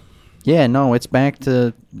 though? Yeah, no, it's back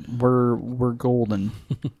to we're golden.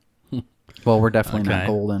 Well, we're definitely not Okay.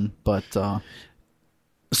 golden, but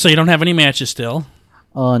So you don't have any matches still?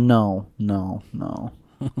 no.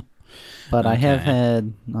 But I have Okay.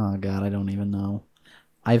 had oh god, I don't even know.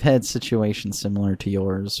 I've had situations similar to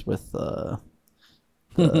yours with the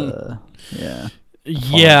fog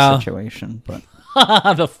Yeah. situation, but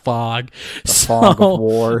The fog. the fog of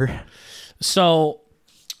war. So,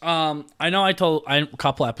 I know a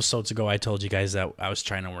couple episodes ago I told you guys that I was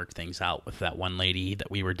trying to work things out with that one lady that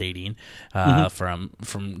we were dating from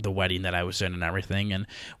the wedding that I was in and everything, and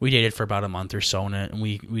we dated for about a month or so, and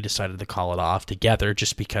we decided to call it off together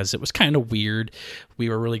just because it was kind of weird. We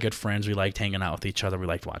were really good friends. We liked hanging out with each other. We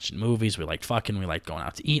liked watching movies. We liked fucking. We liked going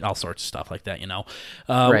out to eat. All sorts of stuff like that.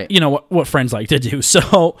 Right. You know what friends like to do.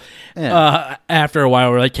 So Yeah. after a while,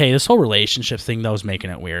 we're like, hey, this whole relationship thing though is making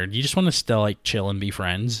it weird. You just want to still like chill and be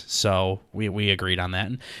friends. So we agreed on that,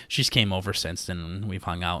 and she's came over since then. And we've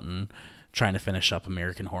hung out and trying to finish up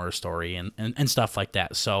American Horror Story and stuff like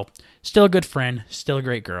that. So still a good friend, still a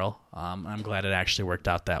great girl. I'm glad it actually worked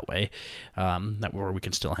out that way, that where we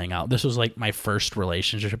can still hang out. This was like my first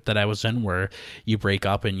relationship that I was in where you break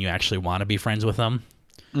up and you actually want to be friends with them.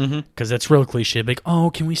 Because it's real cliche, like, oh,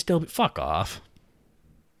 can we still be? Fuck off.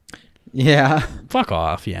 Yeah. Fuck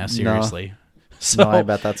off. Yeah, seriously. No, I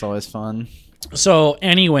bet that's always fun. So,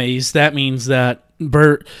 anyways, that means that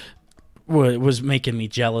Bert was making me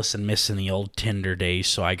jealous and missing the old Tinder days,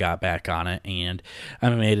 so I got back on it, and I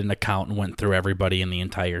made an account and went through everybody in the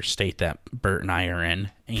entire state that Bert and I are in,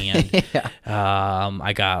 and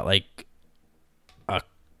I got like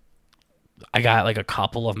a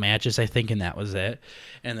couple of matches, I think, and that was it.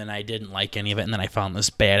 And then I didn't like any of it, and then I found this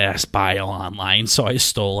badass bio online, so I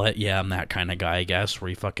stole it. Yeah, I'm that kind of guy, I guess, where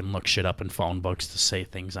you fucking look shit up in phone books to say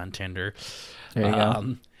things on Tinder. There you go. Not a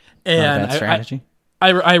And bad strategy.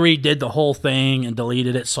 I redid the whole thing and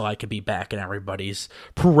deleted it so I could be back in everybody's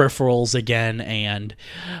peripherals again. And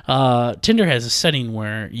Tinder has a setting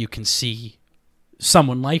where you can see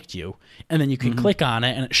someone liked you, and then you can click on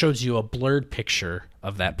it, and it shows you a blurred picture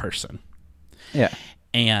of that person. Yeah.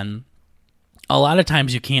 And a lot of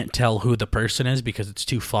times you can't tell who the person is because it's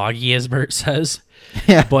too foggy, as Bert says.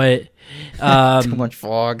 Yeah. But Too much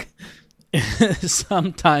fog.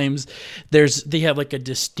 sometimes they have like a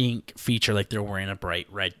distinct feature, like they're wearing a bright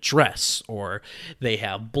red dress, or they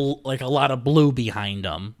have like a lot of blue behind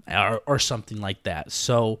them, or something like that.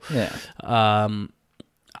 So Yeah.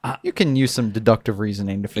 You can use some deductive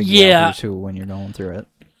reasoning to figure out who's who when you're going through it.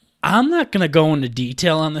 I'm not going to go into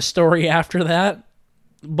detail on the story after that,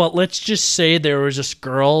 but let's just say there was this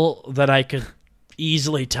girl that I could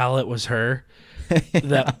easily tell it was her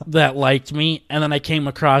that liked me, and then I came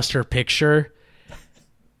across her picture.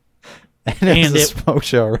 And it was a smoke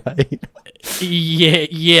show, right?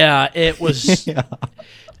 Yeah, it was. Yeah.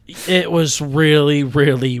 It was really,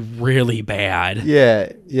 really, really bad.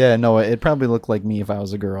 Yeah, no, it probably looked like me if I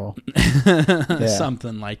was a girl. Yeah.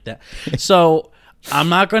 Something like that. So I'm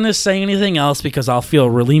not going to say anything else because I'll feel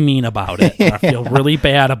really mean about it. I feel really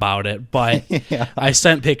bad about it. But I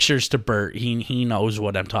sent pictures to Bert. He knows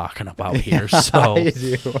what I'm talking about here. So I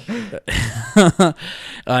do.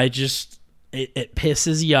 I just... It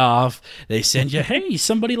pisses you off. They send you, hey,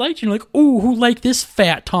 somebody liked you. You're like, ooh, who liked this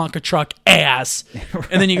fat Tonka truck ass? Right.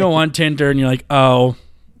 And then you go on Tinder and you're like, oh,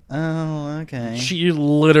 okay. she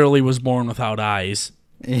literally was born without eyes.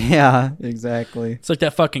 Yeah, exactly. It's like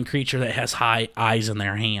that fucking creature that has high eyes in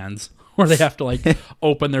their hands, where they have to like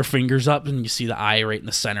open their fingers up and you see the eye right in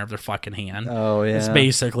the center of their fucking hand. Oh yeah, that's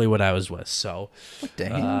basically what I was with. So, what the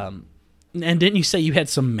hell? And didn't you say you had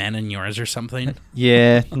some men in yours or something?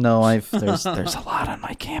 Yeah, no, there's a lot on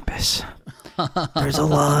my campus. There's a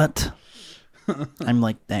lot. I'm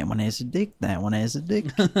like, that one has a dick, that one has a dick.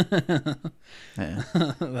 Yeah.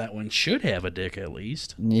 That one should have a dick at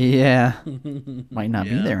least. Yeah. Might not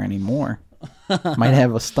be there anymore. Might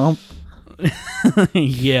have a stump.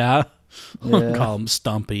 Yeah. Call him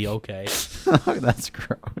Stumpy, okay. That's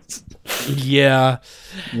gross. Yeah.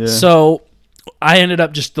 So I ended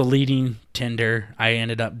up just deleting Tinder. I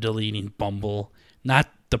ended up deleting Bumble. Not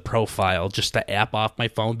the profile, just the app off my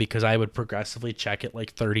phone, because I would progressively check it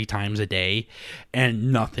like 30 times a day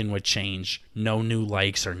and nothing would change. No new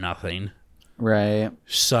likes or nothing. Right.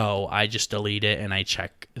 So I just delete it and I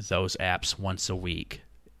check those apps once a week.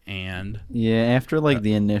 And yeah, after like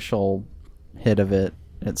the initial hit of it,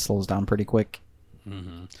 it slows down pretty quick.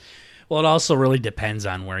 Well, it also really depends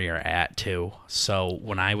on where you're at, too. So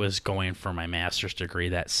when I was going for my master's degree,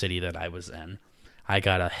 that city that I was in, I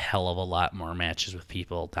got a hell of a lot more matches with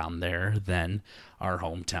people down there than our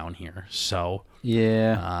hometown here. So,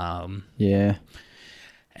 yeah. Yeah.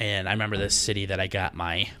 And I remember this city that I got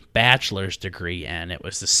my bachelor's degree in, it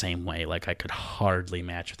was the same way. Like, I could hardly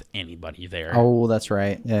match with anybody there. Oh, that's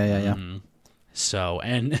right. Yeah. So,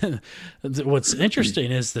 and what's interesting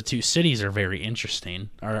is the two cities are very interesting,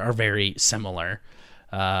 are very similar,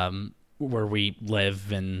 where we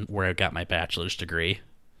live and where I got my bachelor's degree.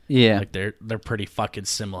 Yeah. Like they're pretty fucking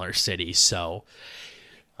similar cities. So,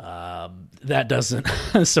 that doesn't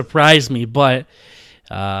surprise me, but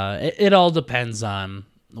it all depends on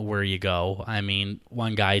where you go. I mean,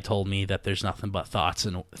 one guy told me that there's nothing but thoughts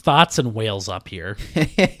and whales up here.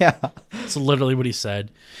 Yeah. That's literally what he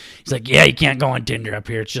said. He's like, yeah, you can't go on Tinder up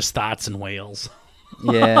here. It's just thoughts and whales.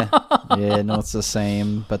 Yeah. Yeah, no, it's the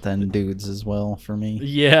same, but then dudes as well for me.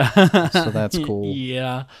 Yeah. So that's cool.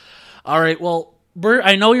 Yeah. All right. Well, Bert,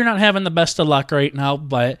 I know you're not having the best of luck right now,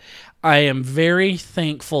 but I am very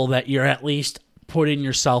thankful that you're at least putting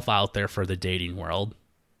yourself out there for the dating world.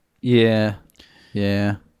 Yeah.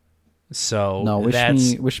 Yeah. So no,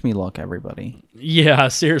 wish me luck, everybody. Yeah,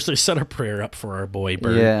 seriously, set a prayer up for our boy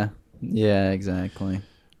Bert. Yeah. Yeah, exactly.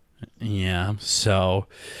 Yeah. So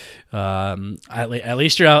at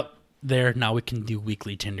least you're out there. Now we can do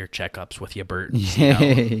weekly Tinder checkups with you, Bert.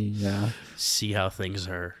 Yeah. See how things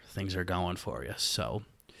are going for you. So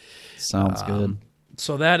sounds good.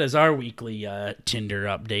 So that is our weekly Tinder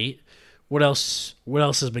update. What else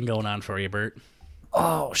has been going on for you, Bert?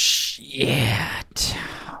 Oh shit.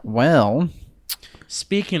 Well,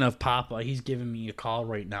 speaking of Papa, he's giving me a call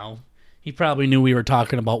right now. He probably knew we were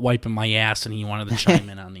talking about wiping my ass and he wanted to chime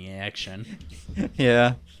in on the action.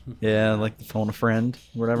 Yeah. Yeah, like the phone a friend,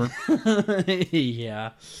 whatever.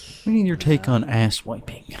 Yeah. We need your take on ass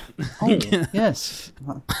wiping. Oh, yes.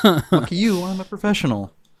 Lucky you, I'm a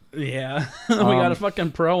professional. Yeah. We got a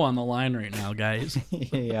fucking pro on the line right now, guys.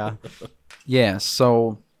 Yeah. Yeah,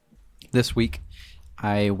 so this week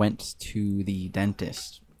I went to the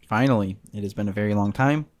dentist. Finally, it has been a very long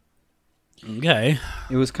time. Okay.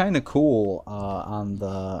 It was kind of cool on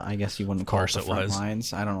the, I guess you wouldn't call it the front was.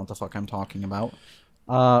 lines. I don't know what the fuck I'm talking about.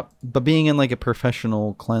 But being in like a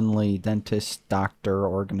professional, cleanly dentist, doctor,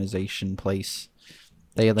 organization place,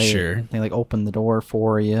 they like open the door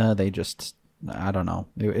for you. They just, I don't know.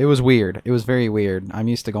 It was weird. It was very weird. I'm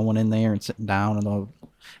used to going in there and sitting down and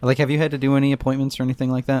like, have you had to do any appointments or anything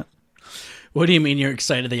like that? What do you mean you're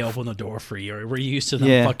excited they open the door for you? Or were you used to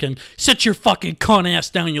them fucking, sit your fucking cunt ass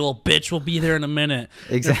down, you little bitch, we'll be there in a minute.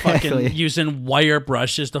 Exactly. They're fucking using wire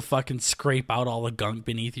brushes to fucking scrape out all the gunk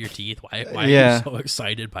beneath your teeth. Why are you so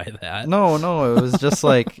excited by that? No, it was just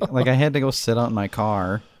like I had to go sit out in my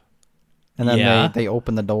car. And then they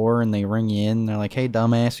open the door and they ring you in. They're like, hey,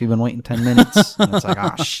 dumbass, we've been waiting 10 minutes. And it's like,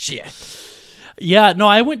 oh, shit. Yeah, no,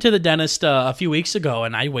 I went to the dentist a few weeks ago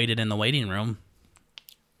and I waited in the waiting room.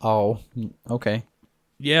 Oh, okay.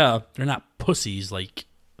 Yeah, they're not pussies like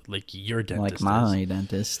your dentist. Like my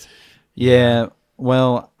dentist. Yeah.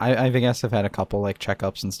 Well, I guess I've had a couple like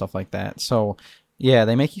checkups and stuff like that. So yeah,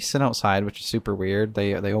 they make you sit outside, which is super weird.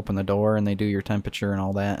 They open the door and they do your temperature and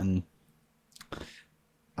all that, and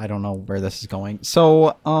I don't know where this is going.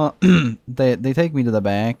 So they take me to the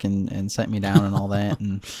back and set me down and all that.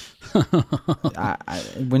 And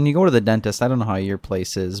when you go to the dentist, I don't know how your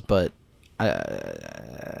place is, but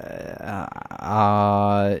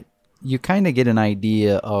you kind of get an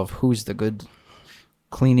idea of who's the good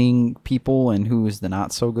cleaning people and who's the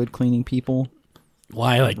not so good cleaning people.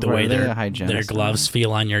 Why, like the way their gloves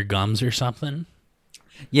feel on your gums or something?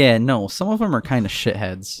 Yeah, no, some of them are kind of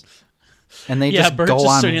shitheads. And they just Bert's go just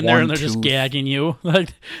on sitting there and they're tooth. just gagging you.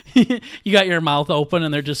 Like you got your mouth open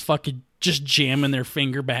and they're just fucking jamming their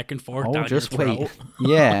finger back and forth down your throat. Wait.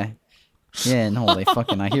 Yeah. Yeah, no, they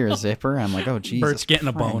fucking, I hear a zipper. I'm like, oh, Jesus Bert's getting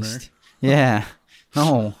a boner. Yeah.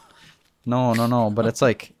 No, but it's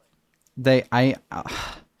like,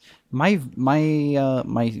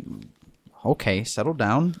 okay, settle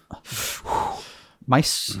down. My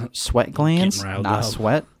sweat glands, not up.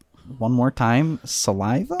 Sweat. One more time,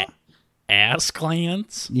 saliva? Ass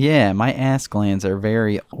glands? Yeah, my ass glands are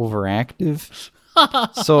very overactive.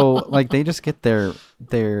 So like they just get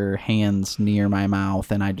their hands near my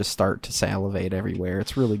mouth and I just start to salivate everywhere.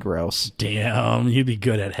 It's really gross. Damn, you'd be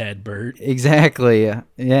good at head, Bert. Exactly.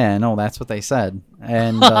 Yeah, no, that's what they said.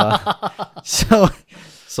 And so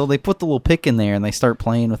they put the little pick in there and they start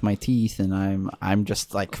playing with my teeth and I'm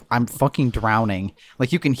just like I'm fucking drowning.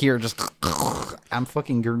 Like you can hear just I'm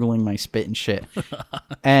fucking gurgling my spit and shit.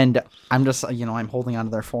 And I'm just I'm holding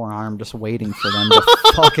onto their forearm just waiting for them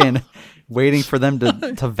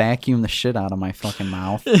to vacuum the shit out of my fucking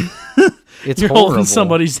mouth. It's You're horrible. holding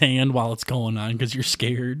somebody's hand while it's going on because you're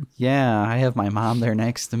scared. Yeah, I have my mom there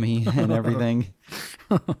next to me and everything.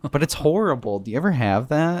 But it's horrible. Do you ever have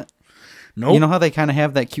that? Nope. You know how they kind of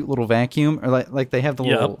have that cute little vacuum, or like they have the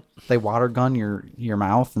Yep. little they water gun your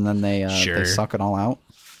mouth and then they Sure. suck it all out.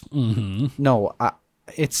 Mm-hmm. No,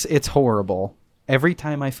 it's horrible. Every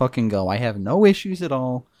time I fucking go, I have no issues at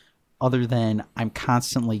all, other than I'm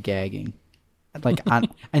constantly gagging, like I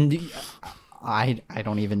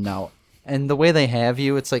don't even know. And the way they have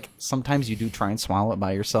you, it's like sometimes you do try and swallow it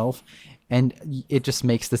by yourself, and it just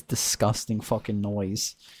makes this disgusting fucking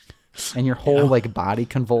noise. And your whole like body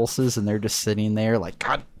convulses, and they're just sitting there like,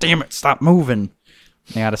 God damn it, stop moving.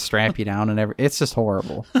 They gotta strap you down and it's just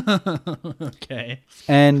horrible. Okay.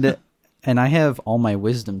 And I have all my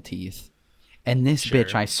wisdom teeth. And this Sure.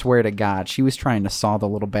 bitch, I swear to God, she was trying to saw the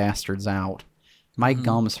little bastards out. My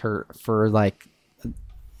gums hurt for like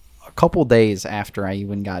a couple days after I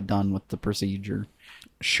even got done with the procedure.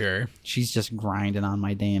 Sure. She's just grinding on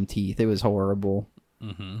my damn teeth. It was horrible.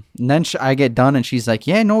 Mm-hmm. And then I get done and she's like,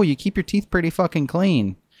 yeah, no, you keep your teeth pretty fucking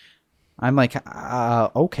clean. I'm like,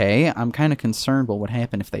 okay, I'm kind of concerned what would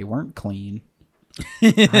happen if they weren't clean.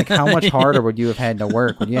 Like, how much harder would you have had to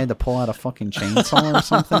work? Would you have to pull out a fucking chainsaw or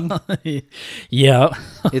something? Yeah.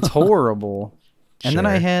 It's horrible. And then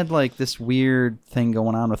I Sure. had like this weird thing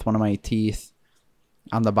going on with one of my teeth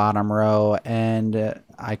on the bottom row, and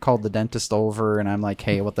I called the dentist over and I'm like,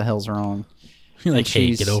 hey, what the hell's wrong? You're like, And hey,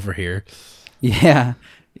 she's- get over here. Yeah.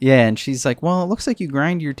 Yeah, and she's like, well, it looks like you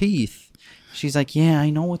grind your teeth. She's like, yeah, I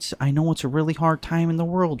know it's a really hard time in the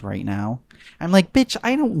world right now. I'm like, bitch,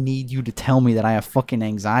 I don't need you to tell me that I have fucking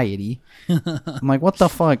anxiety. I'm like, what the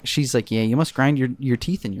fuck? She's like, yeah, you must grind your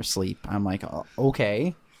teeth in your sleep. I'm like,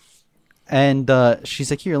 okay. And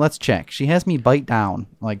she's like, here, let's check. She has me bite down,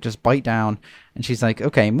 like just bite down. And she's like,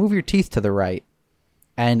 okay, move your teeth to the right.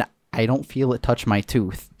 And I don't feel it touch my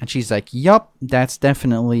tooth. And she's like, yup, that's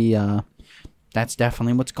definitely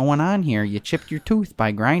what's going on here. You chipped your tooth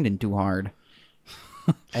by grinding too hard.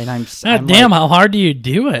 And I'm God damn, like, how hard do you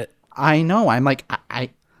do it? I know. I'm like, I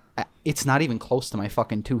it's not even close to my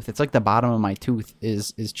fucking tooth. It's like the bottom of my tooth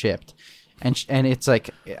is chipped, and it's like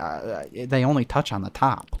they only touch on the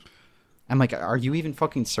top. I'm like, are you even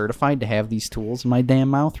fucking certified to have these tools in my damn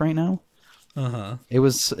mouth right now? It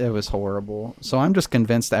was horrible. So I'm just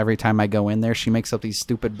convinced that every time I go in there, she makes up these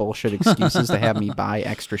stupid bullshit excuses to have me buy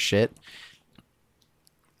extra shit.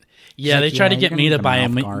 Yeah, like, they try yeah, to you're get gonna me need to a buy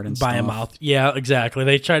mouth guard and buy a stuff. mouth. Yeah, exactly.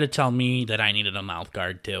 They try to tell me that I needed a mouth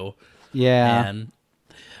guard too. Yeah. And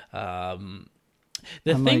the I'm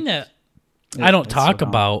thing like, that I don't it's so talk dumb.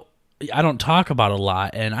 about, a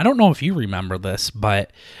lot, and I don't know if you remember this,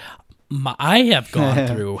 but I have gone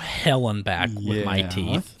through hell and back with my Yeah.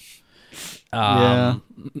 teeth. Yeah.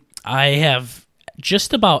 I have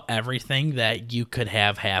just about everything that you could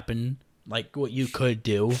have happen, like what you could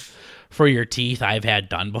do for your teeth, I've had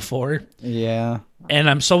done before. Yeah. And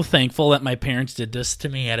I'm so thankful that my parents did this to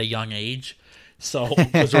me at a young age. So,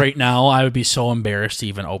 because right now I would be so embarrassed to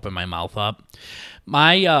even open my mouth up.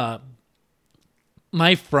 My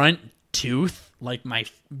front tooth, like my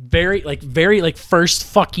very first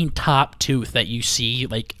fucking top tooth that you see,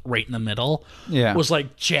 like right in the middle, Yeah. was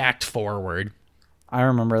like jacked forward. I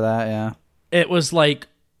remember that, yeah. It was like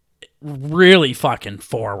really fucking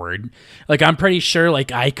forward. Like I'm pretty sure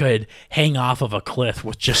like I could hang off of a cliff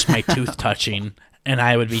with just my tooth touching, and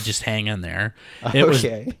I would be just hanging there.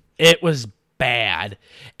 It was bad,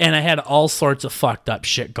 and I had all sorts of fucked up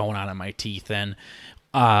shit going on in my teeth, and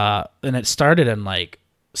it started in like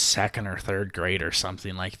second or third grade or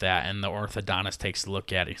something like that. And the orthodontist takes a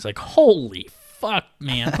look at it. He's like, "Holy fuck,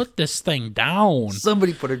 man, put this thing down."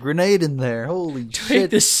 Somebody put a grenade in there. Holy Take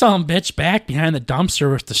shit. this some bitch back behind the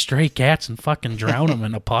dumpster with the stray cats and fucking drown them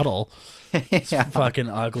in a puddle. Yeah. Fucking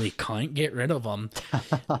ugly cunt. Get rid of them.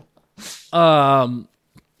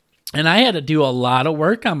 And I had to do a lot of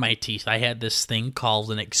work on my teeth. I had this thing called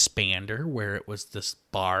an expander, where it was this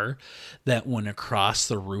bar that went across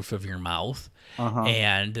the roof of your mouth.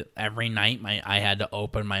 And every night I had to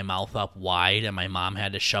open my mouth up wide, and my mom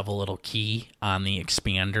had to shove a little key on the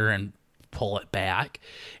expander and pull it back,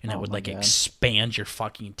 and it would my like God. expand your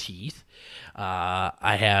fucking teeth.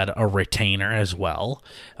 I had a retainer as well.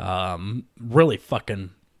 Really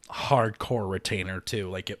fucking hardcore retainer too.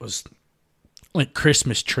 Like it was like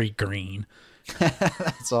Christmas tree green.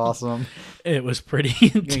 That's awesome. It was pretty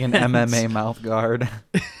Like an MMA mouth guard.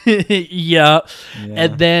 yeah.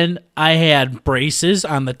 And then I had braces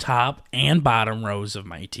on the top and bottom rows of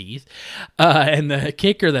my teeth. And the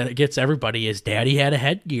kicker that it gets everybody is Daddy had a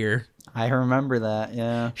headgear. I remember that.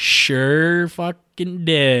 Yeah. Sure fucking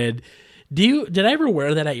did. Did I ever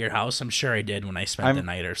wear that at your house? I'm sure I did when I spent the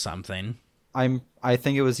night or something. I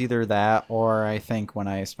think it was either that, or I think when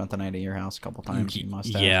I spent the night at your house a couple times, you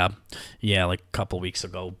must have. Yeah, like a couple weeks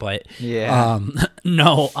ago. But Yeah.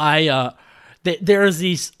 no, there's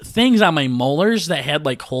these things on my molars that had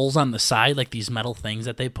like holes on the side, like these metal things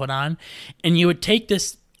that they put on, and you would take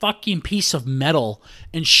this fucking piece of metal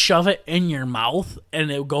and shove it in your mouth,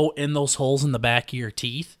 and it would go in those holes in the back of your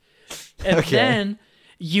teeth, and then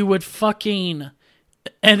you would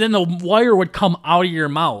and then the wire would come out of your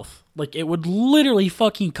mouth. Like, it would literally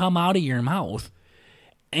fucking come out of your mouth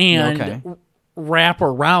and wrap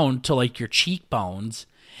around to, like, your cheekbones.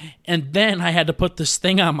 And then I had to put this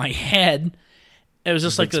thing on my head. It was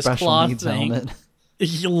just like this cloth thing.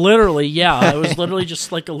 Literally, yeah. It was literally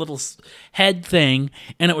just like a little head thing,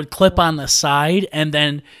 and it would clip on the side. And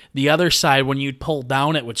then the other side, when you'd pull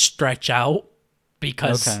down, it would stretch out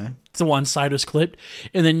because the one side was clipped.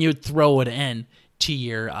 And then you'd throw it in to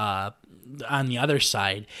your on the other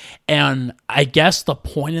side. And I guess the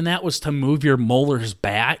point in that was to move your molars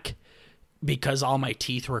back because all my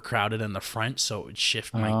teeth were crowded in the front, so it would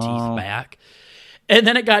shift my teeth back. And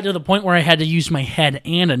then it got to the point where I had to use my head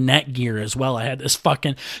and a neck gear as well. I had this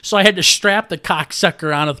so I had to strap the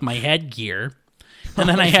cocksucker on with my headgear, and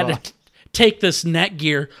then I had to take this neck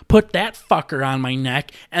gear, put that fucker on my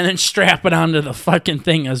neck, and then strap it onto the fucking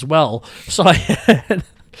thing as well. So I had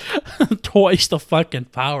twice the fucking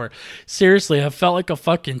power. Seriously, I felt like a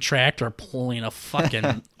fucking tractor pulling a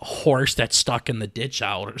fucking horse that's stuck in the ditch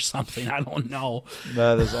out or something. I don't know.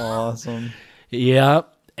 That is awesome. Yeah,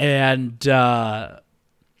 and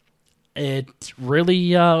it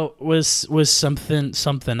really was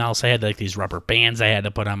something else. I had like these rubber bands I had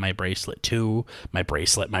to put on my bracelet too. My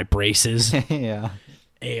braces. Yeah.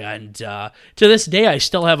 And to this day, I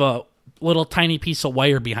still have a little tiny piece of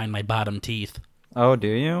wire behind my bottom teeth. Oh, do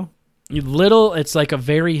you? It's like a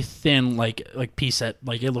very thin, like piece that,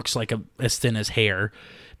 like, it looks like as thin as hair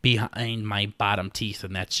behind my bottom teeth,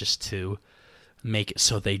 and that's just to make it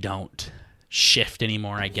so they don't shift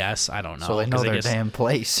anymore, I guess. I don't know. So they know their damn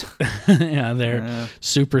place. Yeah, they're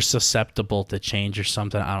super susceptible to change or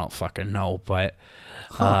something. I don't fucking know, but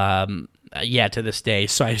yeah, to this day.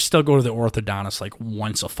 So I still go to the orthodontist like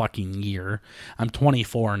once a fucking year. I'm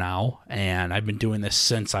 24 now, and I've been doing this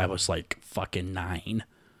since I was like fucking 9.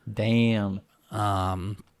 Damn.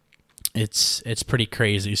 It's pretty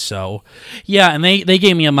crazy. So yeah, and they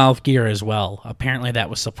gave me a mouth gear as well. Apparently that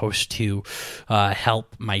was supposed to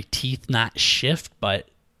help my teeth not shift, but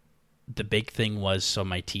the big thing was so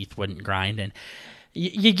my teeth wouldn't grind. And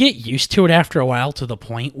you get used to it after a while, to the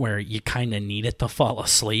point where you kind of need it to fall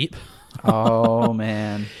asleep. Oh,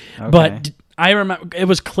 man. Okay. But I remember it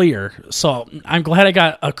was clear, so I'm glad I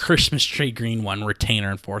got a Christmas tree green one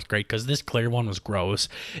retainer in 4th grade, because this clear one was gross.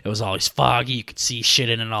 It was always foggy. You could see shit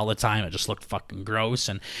in it all the time. It just looked fucking gross,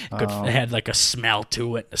 and it had like a smell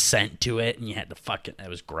to it, a scent to it, and you had to it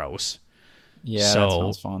was gross. Yeah, that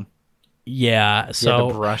sounds fun. Yeah, so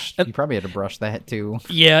you probably had to brush that too.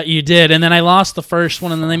 Yeah, you did. And then I lost the first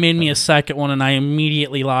one, and then they made me a second one, and I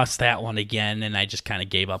immediately lost that one again, and I just kind of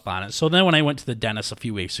gave up on it. So then when I went to the dentist a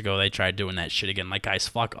few weeks ago, they tried doing that shit again. Like, guys,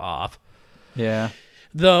 fuck off. Yeah.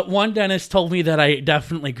 The one dentist told me that I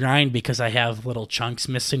definitely grind because I have little chunks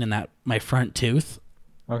missing in my front tooth.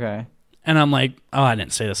 Okay. And I'm like, oh, I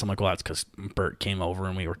didn't say this. I'm like, well, that's because Bert came over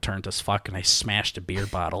and we were turned as fuck, and I smashed a beer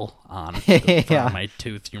bottle on the front of my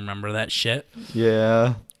tooth. You remember that shit?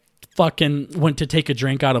 Yeah. Fucking went to take a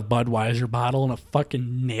drink out of Budweiser bottle, and it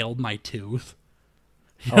fucking nailed my tooth.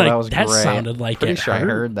 Oh, like, that was that great. Sounded like Pretty it sure hurt. I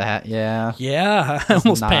heard that. Yeah. Yeah, I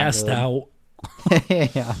almost passed good. out.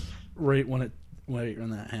 Yeah. Right when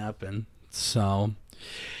that happened. So,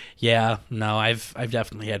 yeah, no, I've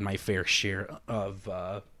definitely had my fair share of.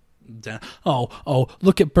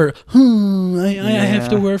 Look at Bert. I have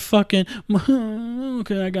to wear fucking.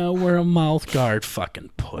 Okay, I gotta wear a mouth guard.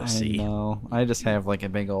 Fucking pussy. I know. I just have like a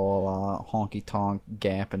big old honky tonk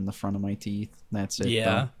gap in the front of my teeth. That's it. Yeah.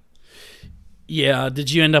 Though. Yeah.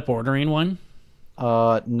 Did you end up ordering one?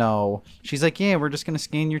 No. She's like, yeah, we're just gonna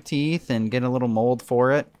scan your teeth and get a little mold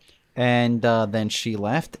for it. And then she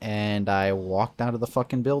left, and I walked out of the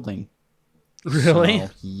fucking building. Really? So,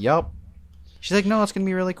 yup. She's like, no, it's going to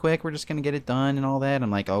be really quick. We're just going to get it done and all that.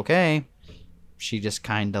 I'm like, okay. She just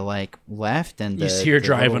kind of like left, and You see her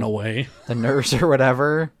driving away. The nurse or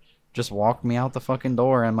whatever just walked me out the fucking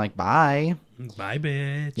door. I'm like, bye. Bye,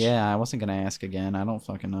 bitch. Yeah, I wasn't going to ask again. I don't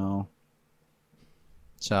fucking know.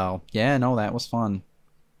 So, yeah, no, that was fun.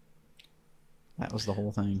 That was the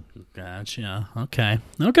whole thing. Gotcha. Okay.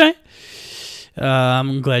 Okay.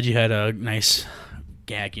 I'm glad you had a nice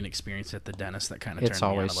gagging experience at the dentist. That kind of turned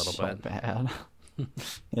me on a little bit. Bad.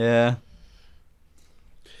 Yeah.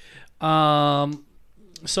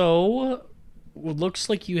 So looks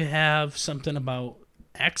like you have something about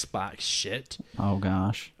Xbox shit. Oh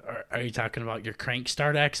gosh. Are you talking about your crank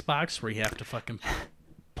start Xbox where you have to fucking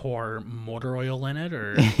pour motor oil in it,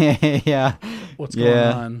 or yeah. what's going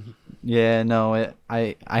on? Yeah, no,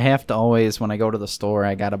 I have to always, when I go to the store,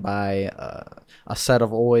 I gotta buy a set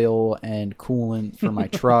of oil and coolant for my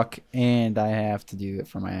truck, and I have to do it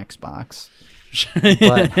for my Xbox.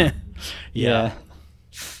 But yeah.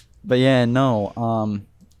 But yeah, no,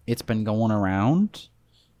 it's been going around.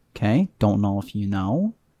 Okay, don't know if you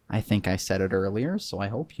know. I think I said it earlier, so I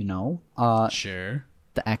hope you know. Sure.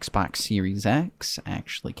 The Xbox Series X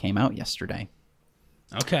actually came out yesterday.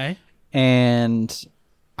 Okay. And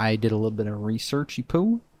I did a little bit of researchy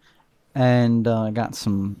poo, and got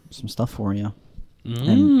some stuff for you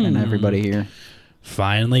and everybody here.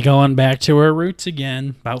 Finally going back to our roots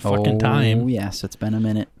again. About fucking time. Oh yes, it's been a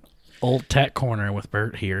minute. Old Tech Corner with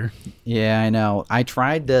Bert here. Yeah, I know. I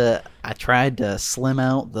tried to slim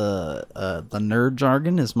out the nerd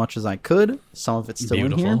jargon as much as I could. Some of it's still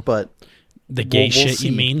in here, but the gay we'll shit see.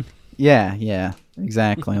 you mean? Yeah,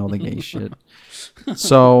 exactly. All the gay shit.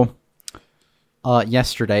 So,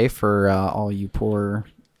 yesterday, for all you poor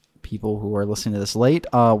people who are listening to this late,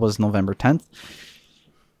 was November 10th,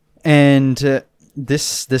 and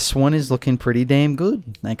this one is looking pretty damn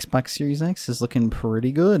good. Xbox Series X is looking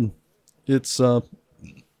pretty good. It's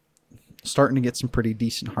starting to get some pretty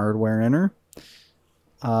decent hardware in her.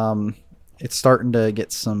 It's starting to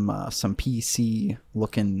get some PC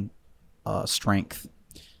looking strength,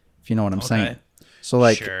 if you know what I'm saying. So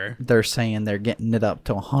like sure. They're saying they're getting it up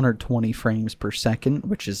to 120 frames per second,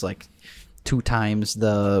 which is like 2 times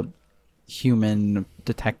the human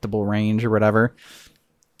detectable range or whatever.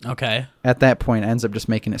 Okay. At that point, it ends up just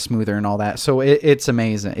making it smoother and all that. So it's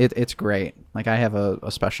amazing. It's great. Like I have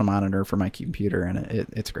a special monitor for my computer, and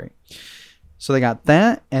it's great. So they got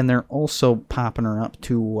that, and they're also popping her up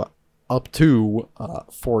to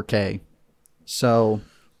 4K. So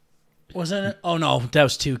wasn't it? Oh no, that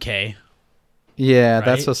was 2K. Yeah, right?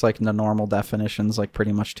 That's just like the normal definitions, like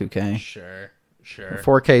pretty much 2K. Sure.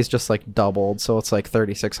 4K is just like doubled, so it's like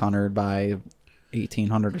 3600 by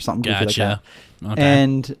 1800 or something. Gotcha. Like that.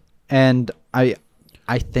 Okay. And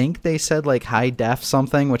I think they said like high def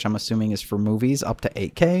something, which I'm assuming is for movies, up to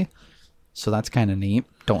 8K. So that's kind of neat.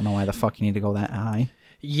 Don't know why the fuck you need to go that high.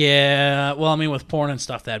 Yeah, well, I mean, with porn and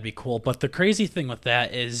stuff, that'd be cool. But the crazy thing with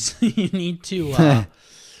that is you need to,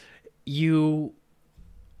 you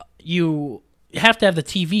have to have the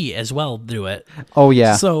TV as well do it. Oh,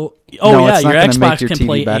 yeah. So, No, yeah, it's not your gonna make Xbox your can TV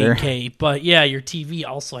play better. 8K, but yeah, your TV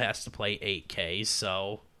also has to play 8K.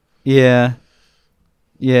 So, Yeah.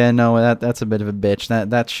 Yeah, no, that's a bit of a bitch.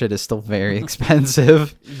 That shit is still very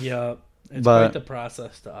expensive. yeah, it's But- quite the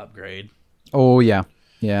process to upgrade. Oh, yeah.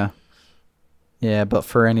 Yeah, but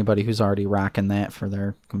for anybody who's already rocking that for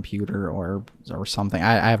their computer or something,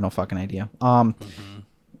 I have no fucking idea.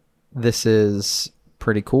 This is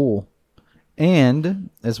pretty cool. And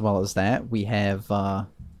as well as that, we have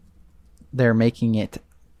they're making it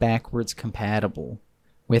backwards compatible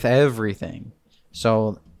with everything.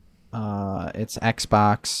 So it's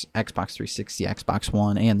Xbox 360, Xbox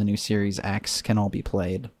One, and the new Series X can all be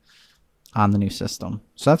played on the new system.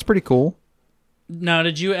 So that's pretty cool. Now,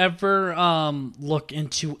 did you ever look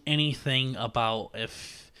into anything about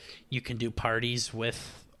if you can do parties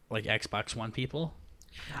with like Xbox One people?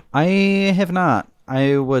 I have not.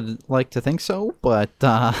 I would like to think so, but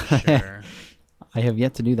Sure. I have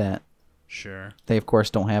yet to do that. Sure. They, of course,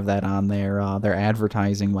 don't have that on their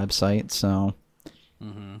advertising website, so...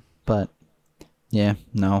 Mm-hmm. But, yeah,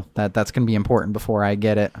 no, that's going to be important before I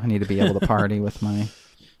get it. I need to be able to party with my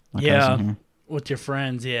cousin here. With your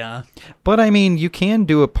friends, yeah. But, I mean, you can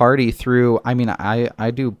do a party through... I mean,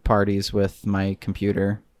 I do parties with my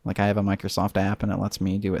computer. Like, I have a Microsoft app, and it lets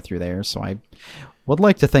me do it through there, so I would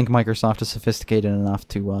like to think Microsoft is sophisticated enough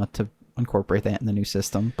to incorporate that in the new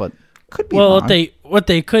system, but could be Well, wrong. what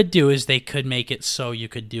they could do is they could make it so you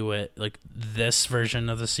could do it like this version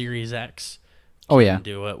of the Series X Oh, yeah.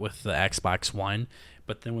 do it with the Xbox One,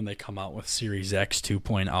 but then when they come out with Series X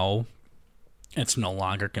 2.0, it's no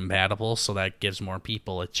longer compatible, so that gives more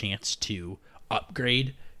people a chance to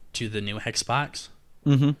upgrade to the new Xbox.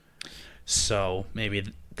 Mm-hmm. So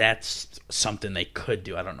maybe that's something they could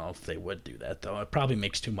do. I don't know if they would do that, though. It probably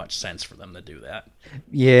makes too much sense for them to do that.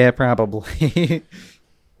 Yeah, probably.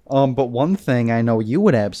 But one thing I know you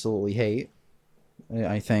would absolutely hate,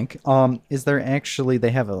 I think, is there actually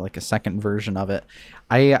they have a second version of it.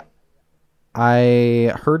 I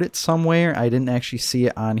heard it somewhere. I didn't actually see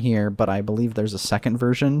it on here, but I believe there's a second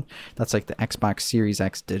version that's like the Xbox Series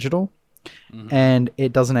X digital, and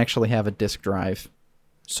it doesn't actually have a disc drive.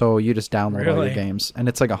 So you just download all your games, and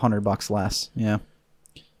it's like $100 less. Yeah.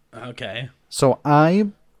 Okay. So I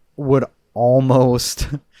would almost,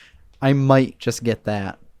 I might just get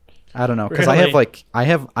that. I don't know, because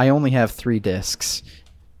I only have 3 discs,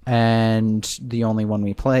 and the only one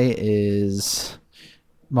we play is,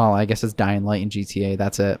 well, I guess it's Dying Light and GTA.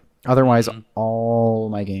 That's it. Otherwise, all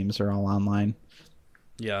my games are all online.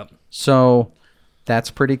 Yeah. So that's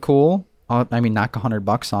pretty cool. I mean, knock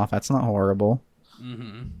 $100 off. That's not horrible.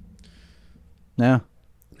 Mm-hmm. Yeah.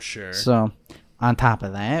 Sure. So on top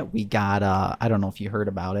of that, we got I don't know if you heard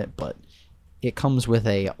about it, but it comes with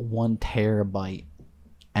a 1 terabyte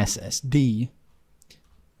SSD,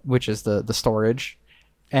 which is the storage,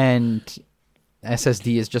 and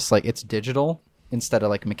SSD is just like, it's digital instead of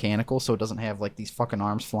like mechanical, so it doesn't have like these fucking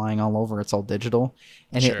arms flying all over. It's all digital,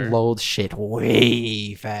 and it loads shit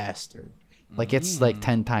way faster. Like it's like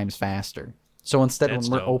 10 times faster. So instead, when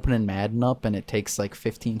we're opening Madden up and it takes like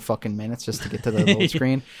 15 fucking minutes just to get to the load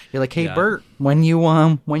screen, you're like, "Hey Bert, when you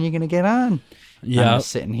gonna get on?" Yeah, I'm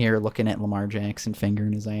just sitting here looking at Lamar Jackson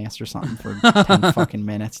fingering his ass or something for 10 fucking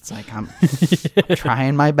minutes. It's like I'm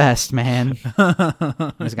trying my best, man.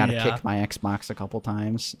 I just got to kick my Xbox a couple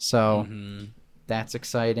times, so that's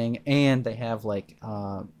exciting. And they have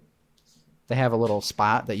a little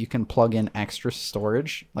spot that you can plug in extra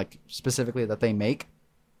storage, like specifically that they make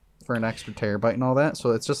for an extra terabyte and all that.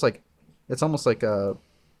 So it's just like, it's almost like a,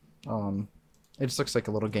 it just looks like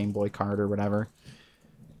a little Game Boy card or whatever.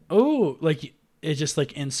 Oh, like it just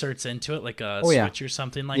like inserts into it like a Switch or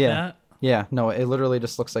something like that? Yeah, no, it literally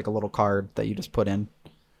just looks like a little card that you just put in.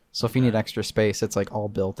 So if you need extra space, it's like all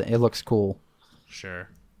built in. It looks cool. Sure.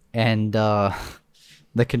 And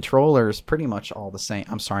the controller is pretty much all the same.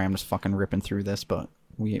 I'm sorry, I'm just fucking ripping through this, but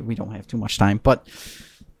we don't have too much time. But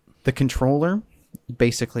the controller,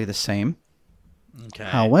 basically the same. Okay.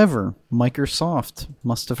 However, Microsoft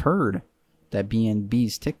must have heard that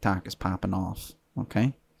B&B's TikTok is popping off.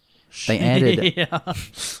 Okay. They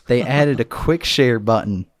added a quick share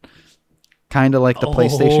button, kind of like the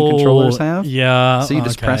PlayStation controllers have. Yeah. So you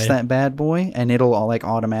just press that bad boy, and it'll like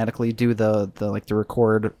automatically do the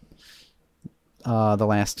record the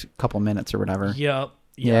last couple minutes or whatever. Yep.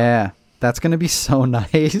 Yeah, that's gonna be so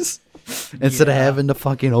nice. Instead of having to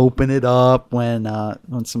fucking open it up when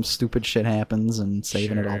some stupid shit happens and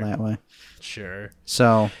saving it all that way. Sure.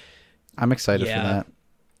 So I'm excited for that.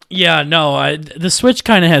 Yeah, no, the Switch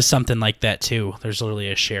kind of has something like that too. There's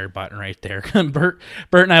literally a share button right there. Bert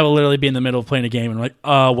and I will literally be in the middle of playing a game and we're like,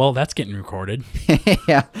 well, that's getting recorded.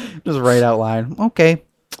 Yeah, just right out loud. Okay,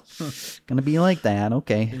 gonna be like that.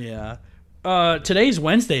 Okay. Yeah. Today's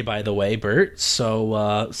Wednesday, by the way, Bert.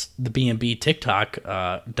 So the B&B TikTok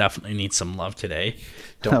definitely needs some love today.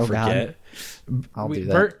 Don't forget. God. I'll do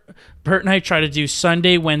that. Bert and I try to do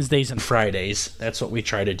Sunday, Wednesdays, and Fridays. That's what we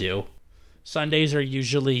try to do. Sundays are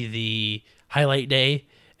usually the highlight day,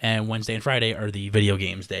 and Wednesday and Friday are the video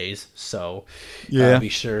games days. So be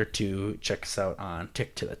sure to check us out on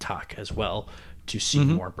TikTok as well to see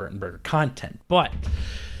more Bert and Burger content. But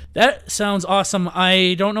that sounds awesome.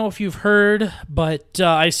 I don't know if you've heard, but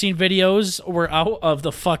I've seen videos were out of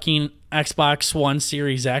the fucking Xbox One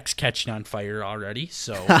Series X catching on fire already.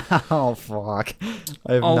 So oh fuck,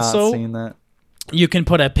 I have not seen that. You can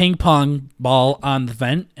put a ping pong ball on the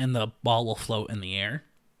vent, and the ball will float in the air.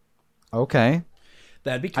 Okay.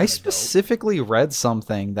 That'd be I specifically read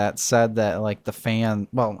something that said that like the fan,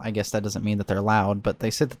 well, I guess that doesn't mean that they're loud, but they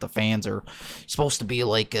said that the fans are supposed to be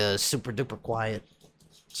like super duper quiet,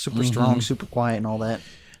 super strong, super quiet and all that.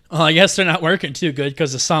 Well, I guess they're not working too good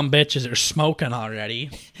because the some bitches are smoking already.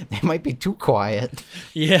 They might be too quiet.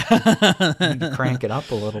 Yeah. Need to crank it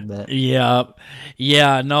up a little bit. Yeah.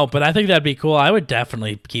 Yeah, no, but I think that'd be cool. I would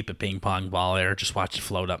definitely keep a ping pong ball there, just watch it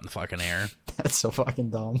float up in the fucking air. That's so fucking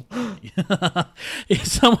dumb.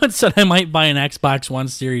 Someone said I might buy an Xbox One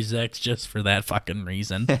Series X just for that fucking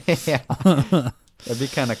reason. Yeah. That'd be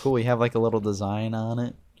kind of cool. You have like a little design on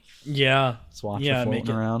it. Yeah. Just watch it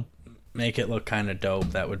floating around. Make it look kind of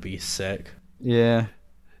dope. That would be sick. Yeah.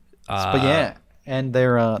 But Uh, yeah, and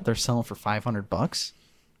they're selling for $500,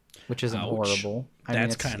 which isn't ouch. horrible. I mean,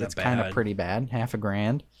 That's kind of it's kind of bad. pretty bad, half a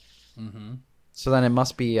grand. Mm-hmm. So then it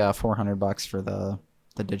must be $400 for the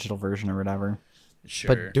digital version or whatever. Sure.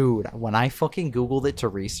 But dude, when I fucking Googled it to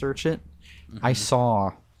research it, I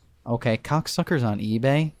saw, okay, cocksuckers on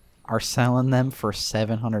eBay are selling them for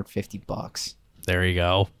 $750. There you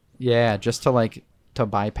go. Yeah, just to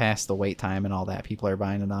bypass the wait time and all that. People are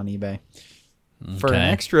buying it on eBay for an Okay.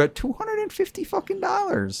 extra $250 fucking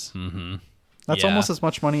dollars. Mm-hmm. That's Yeah. almost as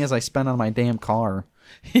much money as I spent on my damn car.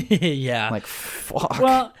 Yeah. Like, fuck.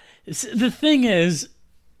 Well, the thing is,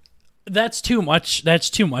 that's too much. That's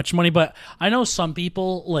too much money. But I know some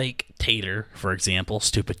people, like Tater, for example,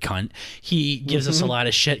 stupid cunt. He gives us a lot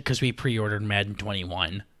of shit because we pre-ordered Madden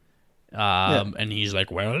 21. And he's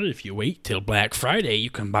like, well, if you wait till Black Friday, you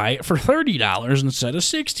can buy it for $30 instead of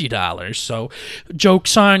 $60. So,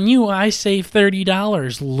 joke's on you. I save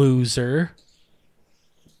 $30, loser.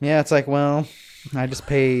 Yeah, it's like, well, I just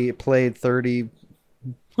played $30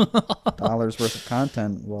 worth of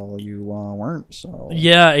content while you weren't. So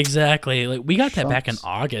Yeah, exactly. Like we got that back in Sucks.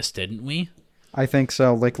 August, didn't we? I think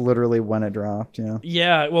so. Like literally when it dropped. Yeah.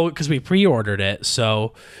 Yeah, well, because we pre-ordered it,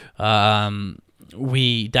 so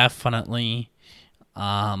we definitely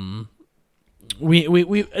I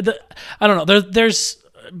don't know. There's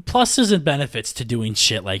pluses and benefits to doing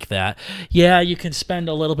shit like that. Yeah, you can spend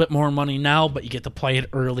a little bit more money now, but you get to play it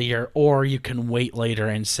earlier, or you can wait later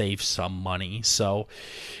and save some money. So,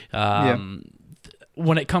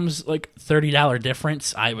 when it comes like $30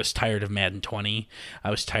 difference, I was tired of Madden 20. I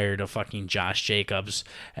was tired of fucking Josh Jacobs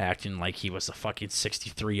acting like he was a fucking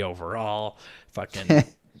 63 overall. Fucking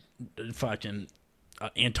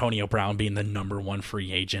Antonio Brown being the number one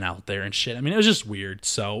free agent out there and shit. I mean, it was just weird.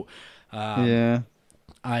 So Yeah.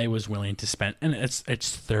 I was willing to spend, and it's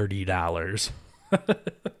 $30.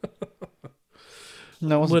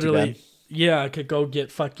 No, it wasn't too Literally, bad. yeah, I could go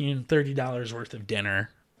get fucking $30 worth of dinner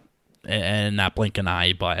and not blink an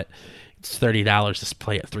eye, but it's $30 to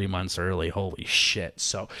play it 3 months early. Holy shit!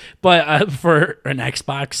 So, but for an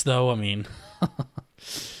Xbox though, I mean,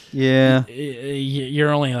 Yeah.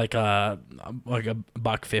 you're only like a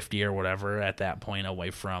 $150 or whatever at that point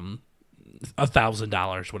away from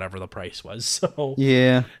 $1,000, whatever the price was. So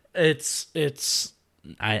Yeah. it's that's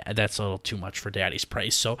a little too much for Daddy's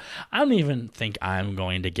price. So I don't even think I'm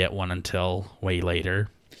going to get one until way later.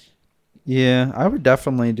 Yeah. I would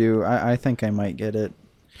definitely do. I think I might get it.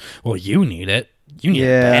 Well, you need it. You need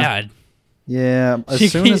Yeah. it bad. Yeah.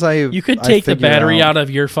 As soon as you could I take the figure battery out of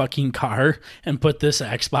your fucking car and put this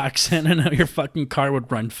Xbox in, and your fucking car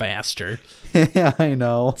would run faster. Yeah, I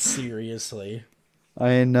know. Seriously.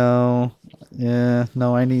 I know. Yeah.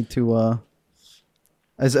 No, I need to.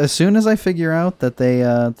 As soon as I figure out that they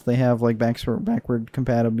have like backward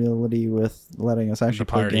compatibility with letting us actually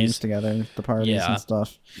play parties. games together, the parties Yeah. and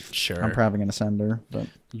stuff, Sure. I'm probably gonna send her. But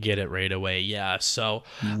Get it right away. Yeah. So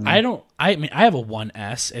I mean I have a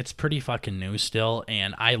 1S. It's pretty fucking new still,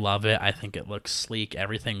 and I love it. I think it looks sleek.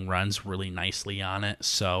 Everything runs really nicely on it.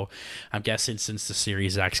 So I'm guessing since the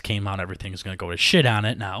Series X came out, everything's gonna go to shit on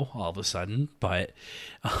it now all of a sudden. But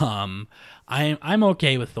I'm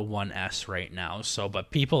okay with the 1S right now. So,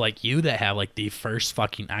 but people like you that have like the first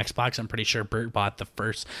fucking Xbox, I'm pretty sure Bert bought the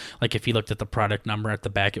first. Like if you looked at the product number at the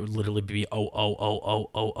back, it would literally be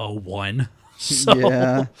 000001. So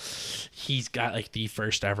Yeah. he's got like the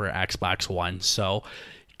first ever Xbox One. So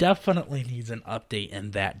definitely needs an update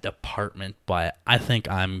in that department. But I think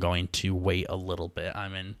I'm going to wait a little bit.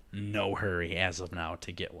 I'm in no hurry as of now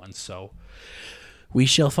to get one. So we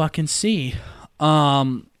shall fucking see.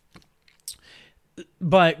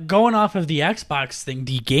 But going off of the Xbox thing,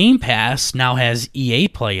 the Game Pass now has EA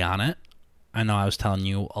Play on it. I know I was telling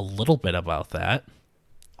you a little bit about that.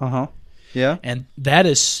 Yeah. And that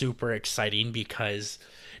is super exciting because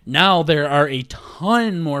now there are a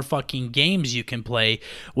ton more fucking games you can play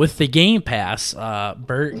with the Game Pass.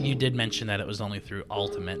 Bert, you did mention that it was only through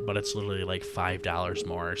Ultimate, but it's literally like $5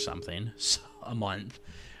 more or something a month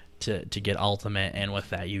to get Ultimate, and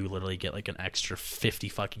with that you literally get like an extra 50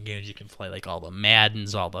 fucking games you can play, like all the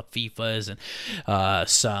Maddens, all the FIFAs, and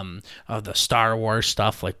some of the Star Wars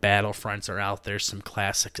stuff like Battlefronts are out there, some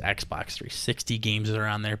classic Xbox 360 games that are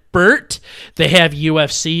on there. Bert, they have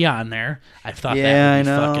UFC on there. I thought Yeah, that would be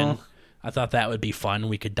I know. fucking I thought that would be fun.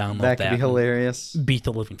 We could download That could be and hilarious. beat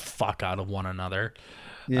the living fuck out of one another.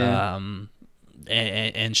 Yeah.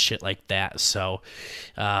 And shit like that. So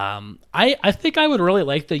I think I would really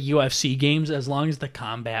like the UFC games as long as the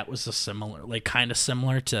combat was kind of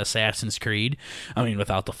similar to Assassin's Creed. I mean,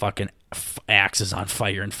 without the fucking axes on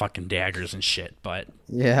fire and fucking daggers and shit. But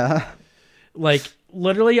Yeah. Like,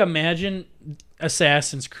 literally imagine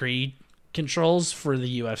Assassin's Creed controls for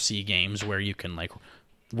the UFC games where you can, like,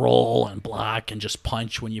 roll and block and just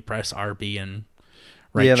punch when you press RB and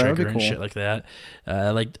right trigger and shit like that.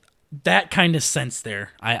 Like, that kind of sense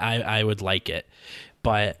there, I would like it.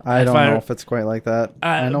 But I don't know if it's quite like that.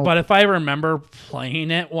 I know. But if I remember playing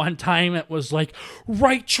it one time, it was like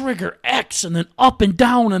right trigger X and then up and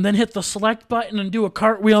down and then hit the select button and do a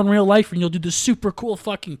cartwheel in real life and you'll do this super cool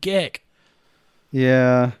fucking kick.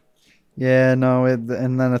 Yeah. Yeah, no,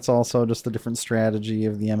 and then it's also just a different strategy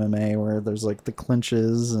of the MMA where there's like the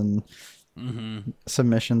clinches and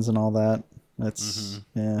submissions and all that. That's,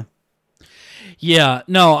 yeah. Yeah,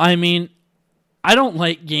 no, I mean, I don't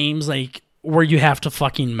like games like where you have to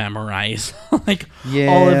fucking memorize like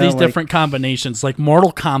all of these different combinations. Like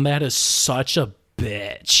Mortal Kombat is such a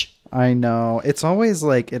bitch. I know. It's always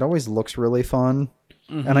like, it always looks really fun.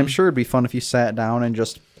 And I'm sure it'd be fun if you sat down and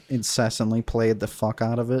just incessantly played the fuck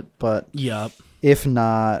out of it. But if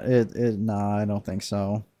not, nah, I don't think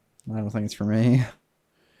so. I don't think it's for me.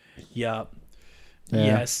 Yep. Yeah.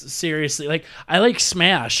 Yes, seriously. Like, I like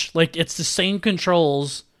Smash. Like, it's the same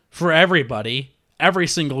controls for everybody. Every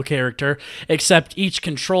single character, except each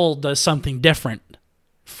control does something different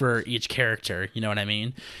for each character. You know what I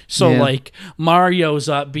mean? So, like, Mario's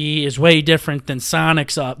up B is way different than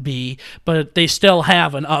Sonic's up B, but they still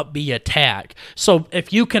have an up B attack. So,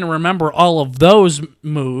 if you can remember all of those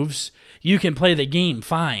moves, you can play the game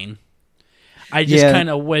fine. I just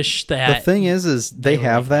kind of wish that... The thing is they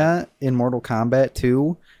have that in Mortal Kombat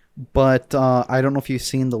too, but I don't know if you've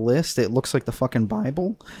seen the list. It looks like the fucking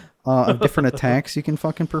Bible. Of different attacks you can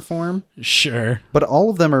fucking perform. Sure. But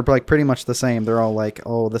all of them are like pretty much the same. They're all like,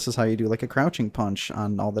 oh, this is how you do like a crouching punch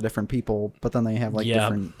on all the different people, but then they have like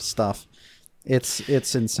different stuff. It's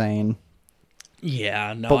insane.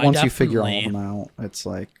 Yeah, no. But once you figure all of them out, it's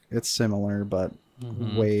like it's similar but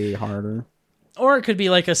way harder. Or it could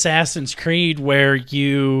be like Assassin's Creed where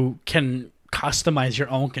you can customize your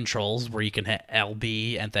own controls where you can hit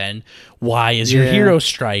LB and then Y is your hero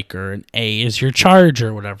striker and A is your charge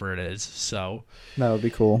or whatever it is. So that would be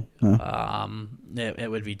cool.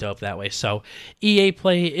 It would be dope that way. So EA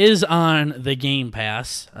Play is on the Game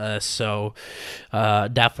Pass. So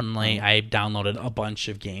definitely I downloaded a bunch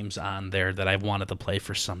of games on there that I've wanted to play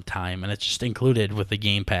for some time, and it's just included with the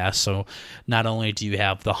Game Pass. So not only do you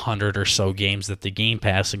have the 100 or so games that the Game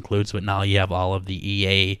Pass includes, but now you have all of the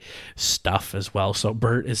EA stuff as well. So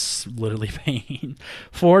Bert is literally paying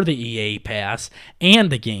for the EA Pass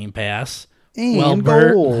and the Game Pass. And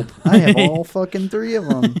gold. I have all fucking 3 of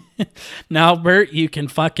them. Now, Bert, you can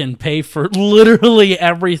fucking pay for literally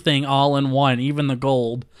everything all in one, even the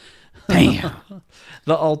gold. Damn.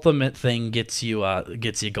 The ultimate thing gets you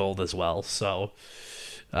gold as well. So,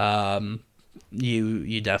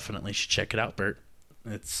 you definitely should check it out, Bert.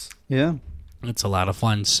 It's a lot of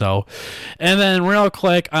fun. So, and then real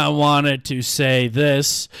quick, I wanted to say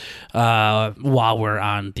this while we're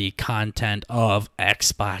on the content of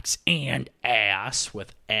Xbox and ass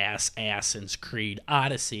with Assassin's Creed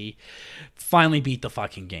Odyssey. Finally beat the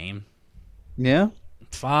fucking game. Yeah?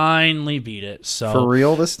 Finally beat it. So for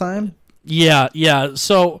real this time? Yeah.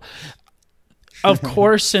 So, of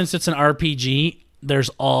course, since it's an RPG, there's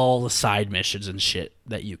all the side missions and shit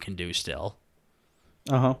that you can do still.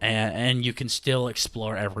 And you can still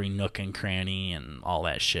explore every nook and cranny and all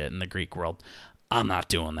that shit in the Greek world. I'm not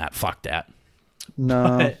doing that. Fuck that.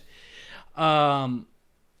 No. But,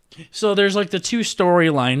 so there's like the 2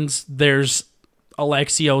 storylines. There's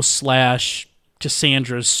Alexio /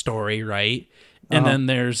 Cassandra's story, right? And then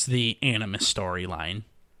there's the Animus storyline.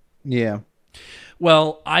 Yeah.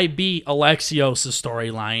 Well, I beat Alexios'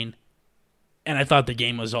 storyline, and I thought the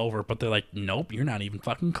game was over, but they're like, nope, you're not even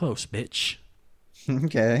fucking close, bitch.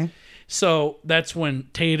 Okay. So that's when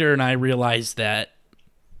Tater and I realized that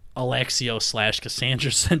Alexio /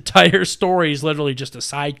 Cassandra's entire story is literally just a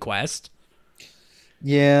side quest.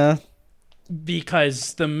 Yeah.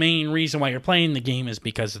 Because the main reason why you're playing the game is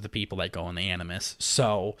because of the people that go in the Animus.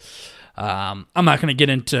 So I'm not going to get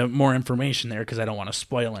into more information there because I don't want to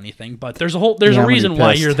spoil anything. But there's a reason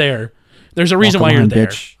why you're there. There's a reason why you're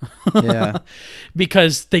there. Yeah.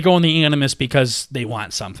 Because they go in the Animus because they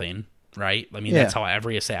want something. Right? I mean, that's how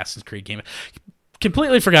every Assassin's Creed game...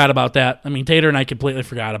 Completely forgot about that. I mean, Tater and I completely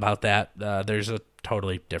forgot about that. There's a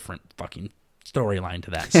totally different fucking storyline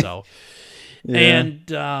to that. So, And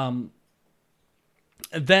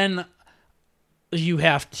then you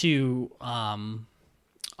have to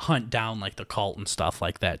hunt down like the cult and stuff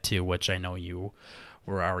like that too, which I know you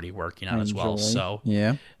we're already working on as well. So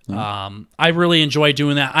yeah. I really enjoy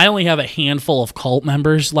doing that. I only have a handful of cult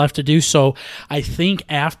members left to do, so I think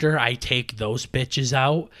after I take those bitches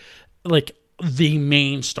out, like, the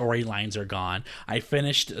main storylines are gone. I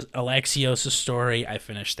finished Alexios' story, I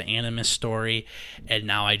finished the Animus story, and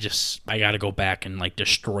now I gotta go back and, like,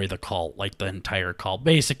 destroy the cult, like the entire cult.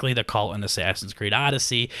 Basically, the cult in Assassin's Creed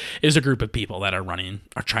Odyssey is a group of people that are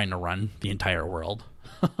trying to run the entire world.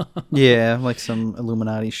 Yeah, like some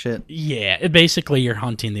Illuminati shit. Yeah, basically you're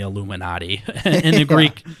hunting the Illuminati in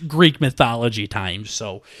the Greek mythology times.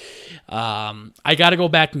 So I got to go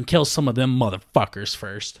back and kill some of them motherfuckers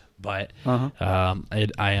first. But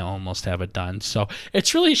I almost have it done. So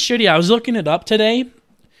it's really shitty. I was looking it up today,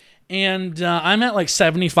 and I'm at like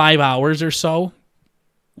 75 hours or so.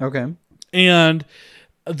 Okay. And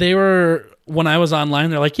when I was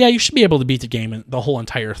online, they're like, yeah, you should be able to beat the game, the whole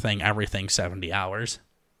entire thing, everything, 70 hours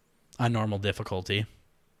on normal difficulty.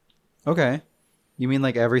 Okay. You mean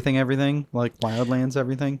like everything? Like Wildlands,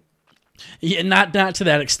 everything? Yeah, not to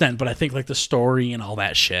that extent, but I think like the story and all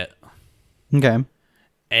that shit. Okay.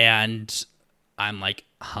 And I'm like,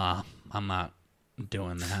 I'm not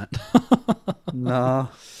doing that. No.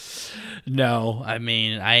 No, I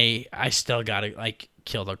mean, I still gotta, like,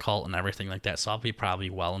 kill the cult and everything like that, so I'll be probably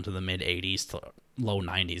well into the mid 80s to low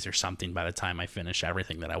 90s or something by the time I finish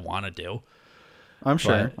everything that I want to do. I'm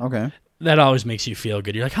sure. But okay. that always makes you feel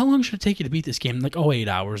good. You're like, how long should it take you to beat this game? I'm like, 8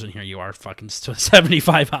 hours, and here you are fucking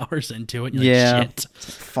 75 hours into it. And you're like, shit.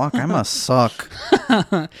 Fuck, I must suck.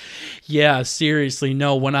 Yeah, seriously.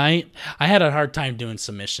 No, when I had a hard time doing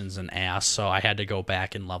submissions and ass, so I had to go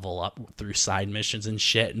back and level up through side missions and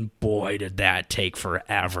shit, and boy, did that take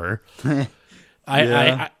forever.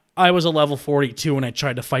 I was a level 42 and I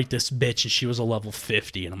tried to fight this bitch, and she was a level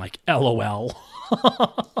 50, and I'm like, LOL.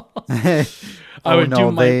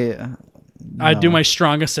 I'd do my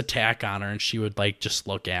strongest attack on her, and she would, like, just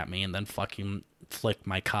look at me and then fucking flick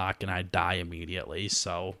my cock, and I'd die immediately.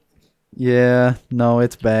 So yeah, no,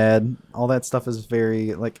 it's bad. All that stuff is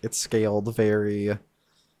very, like, it's scaled very,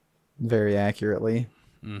 very accurately.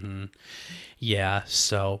 Mm-hmm. Yeah,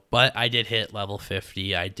 so, but I did hit level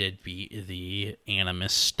 50. I did beat the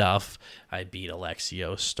Animus stuff. I beat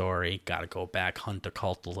Alexios' story. Got to go back, hunt the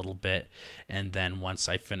cult a little bit. And then once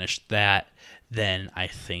I finish that, then I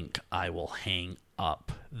think I will hang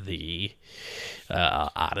up the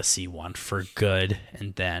Odyssey one for good.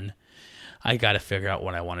 And then I got to figure out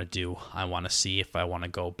what I want to do. I want to see if I want to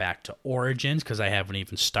go back to Origins, because I haven't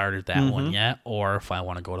even started that one yet, or if I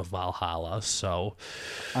want to go to Valhalla. So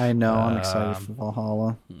I know, I'm excited for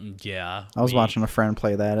Valhalla. Yeah. I was watching a friend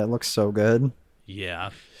play that. It looks so good. Yeah.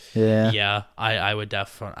 Yeah. Yeah, I would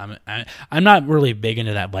definitely. I'm not really big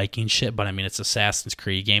into that Viking shit, but I mean, it's Assassin's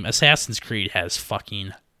Creed game. Assassin's Creed has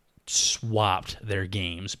fucking swapped their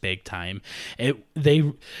games big time. They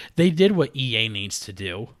did what EA needs to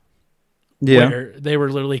do. Yeah. Where they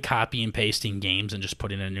were literally copy and pasting games and just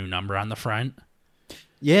putting a new number on the front.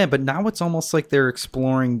 Yeah, but now it's almost like they're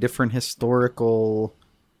exploring different historical,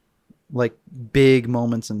 like, big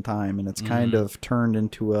moments in time, and it's kind of turned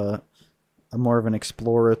into a more of an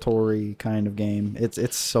exploratory kind of game.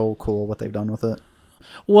 It's so cool what they've done with it.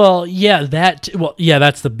 Well, yeah, that's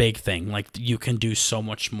the big thing. Like, you can do so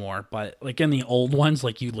much more, but like in the old ones,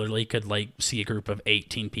 like, you literally could, like, see a group of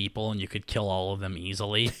 18 people and you could kill all of them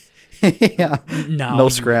easily. Yeah. No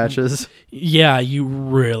scratches. Yeah, you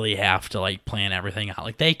really have to, like, plan everything out.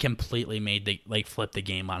 Like, they completely flip the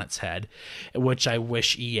game on its head, which I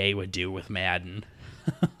wish EA would do with Madden.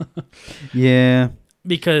 Yeah.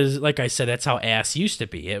 Because, like I said, that's how ass used to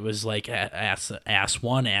be. It was like ass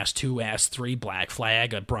 1, ass 2, ass 3, Black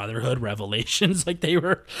Flag, a Brotherhood, Revelations. Like, they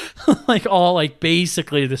were like all, like,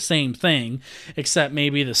 basically the same thing, except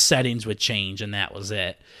maybe the settings would change and that was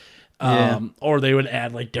it. Or they would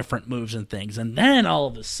add, like, different moves and things. And then all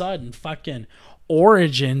of a sudden, fucking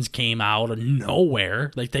Origins came out of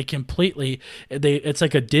nowhere. Like, it's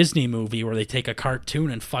like a Disney movie where they take a cartoon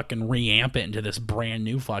and fucking reamp it into this brand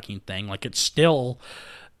new fucking thing. Like, it's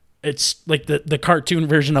like the cartoon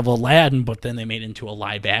version of Aladdin, but then they made it into a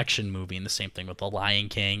live action movie, and the same thing with The Lion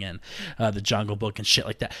King and the Jungle Book and shit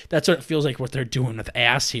like that. That's what it feels like what they're doing with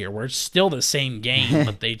Ass here, where it's still the same game,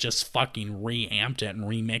 but they just fucking reamped it and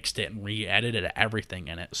remixed it and re-edited everything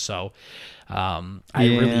in it. So I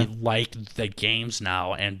really like the games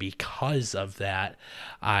now, and because of that,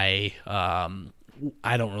 I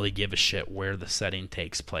don't really give a shit where the setting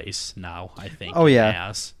takes place now, I think. Oh, yeah.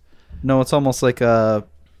 Ass. No, it's almost like a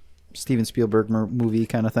Steven Spielberg movie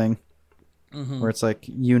kind of thing, where it's like,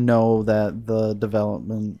 you know, that the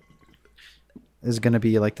development is going to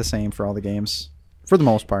be, like, the same for all the games for the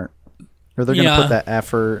most part, or Or they're going to put that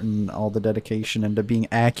effort and all the dedication into being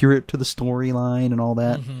accurate to the storyline and all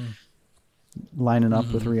that. Lining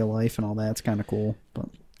up with real life and all that. It's kind of cool. But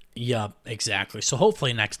yeah, exactly. So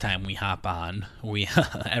hopefully next time we hop on,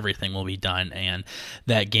 everything will be done and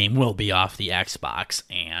that game will be off the Xbox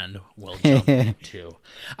and we'll jump into.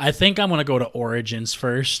 I think I'm going to go to Origins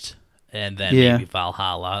first and then maybe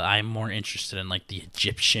Valhalla. I'm more interested in like the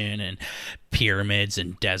Egyptian and pyramids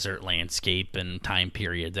and desert landscape and time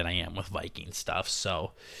period than I am with Viking stuff.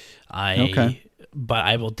 So but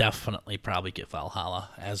I will definitely probably get Valhalla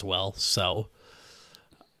as well. So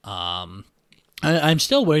I'm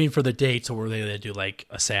still waiting for the dates where they do like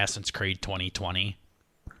Assassin's Creed 2020.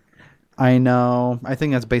 I know. I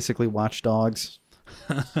think that's basically Watch Dogs.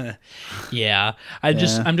 Yeah.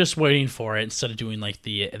 I'm just waiting for it instead of doing like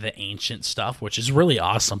the ancient stuff, which is really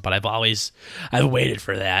awesome, but I've waited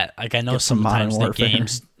for that. Like I know sometimes the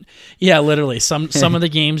games literally some of the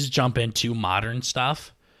games jump into modern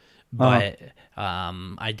stuff, but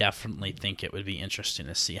I definitely think it would be interesting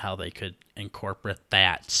to see how they could incorporate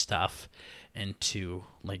that stuff into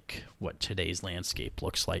like what today's landscape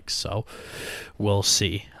looks like. So we'll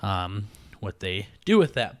see what they do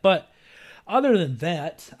with that. But other than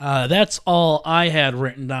that, that's all I had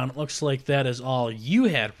written down. It looks like that is all you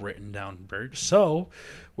had written down, Bert. So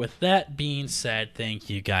with that being said, thank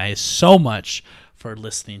you guys so much for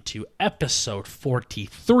listening to episode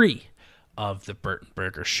 43 of the Bert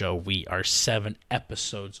Burger Show. We are 7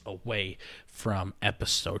 episodes away from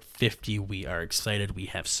episode 50. We are excited. We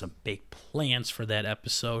have some big plans for that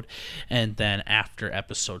episode. And then after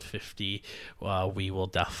episode 50, we will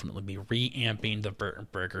definitely be reamping the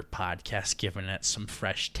Bert Burger podcast, giving it some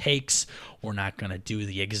fresh takes. We're not going to do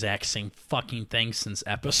the exact same fucking thing since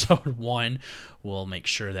episode 1. We'll make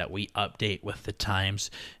sure that we update with the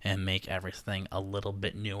times and make everything a little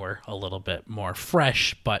bit newer, a little bit more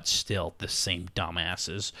fresh, but still the same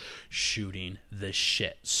dumbasses shooting the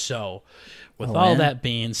shit. So with all that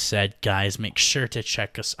being said, guys, make sure to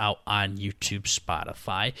check us out on YouTube,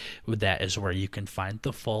 Spotify. That is where you can find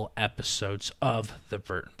the full episodes of the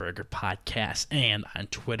Bert Burger podcast. And on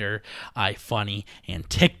Twitter, iFunny, and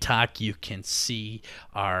TikTok, you can see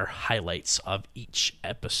our highlights of each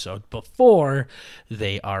episode before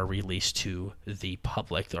they are released to the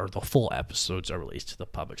public, or the full episodes are released to the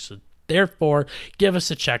public. So therefore, give us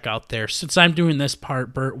a check out there. Since I'm doing this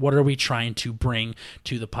part, Bert, what are we trying to bring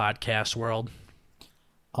to the podcast world?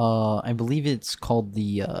 I believe it's called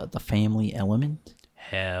the family element.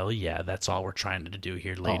 Hell yeah, that's all we're trying to do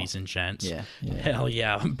here, ladies and gents. Yeah. Hell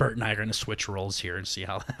yeah, Bert and I are going to switch roles here and see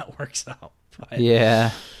how that works out.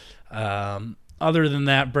 But, other than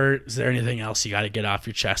that, Bert, is there anything else you got to get off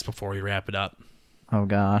your chest before we wrap it up? Oh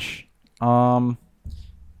gosh. I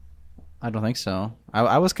don't think so.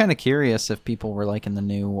 I was kind of curious if people were liking the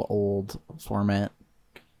new old format.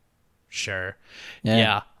 Sure.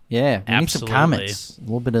 Yeah. We need some comments. A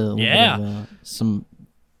little bit of some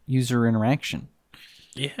user interaction.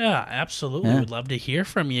 Yeah, absolutely. We'd love to hear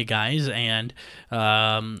from you guys. And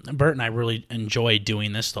Bert and I really enjoy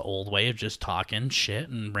doing this the old way of just talking shit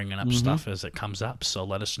and bringing up stuff as it comes up. So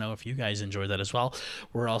let us know if you guys enjoy that as well.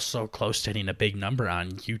 We're also close to hitting a big number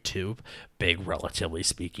on YouTube. Big, relatively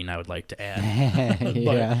speaking, I would like to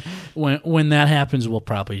add. But when that happens, we'll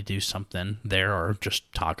probably do something there or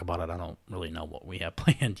just talk about it. I don't really know what we have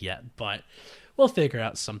planned yet, but we'll figure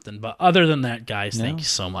out something. But other than that, guys, thank you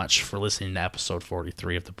so much for listening to episode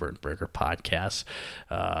 43 of the Bert Burger podcast.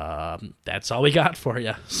 That's all we got for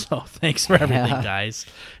you. So thanks for everything, guys.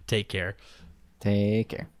 Take care. Take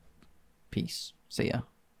care. Peace. See ya.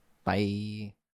 Bye.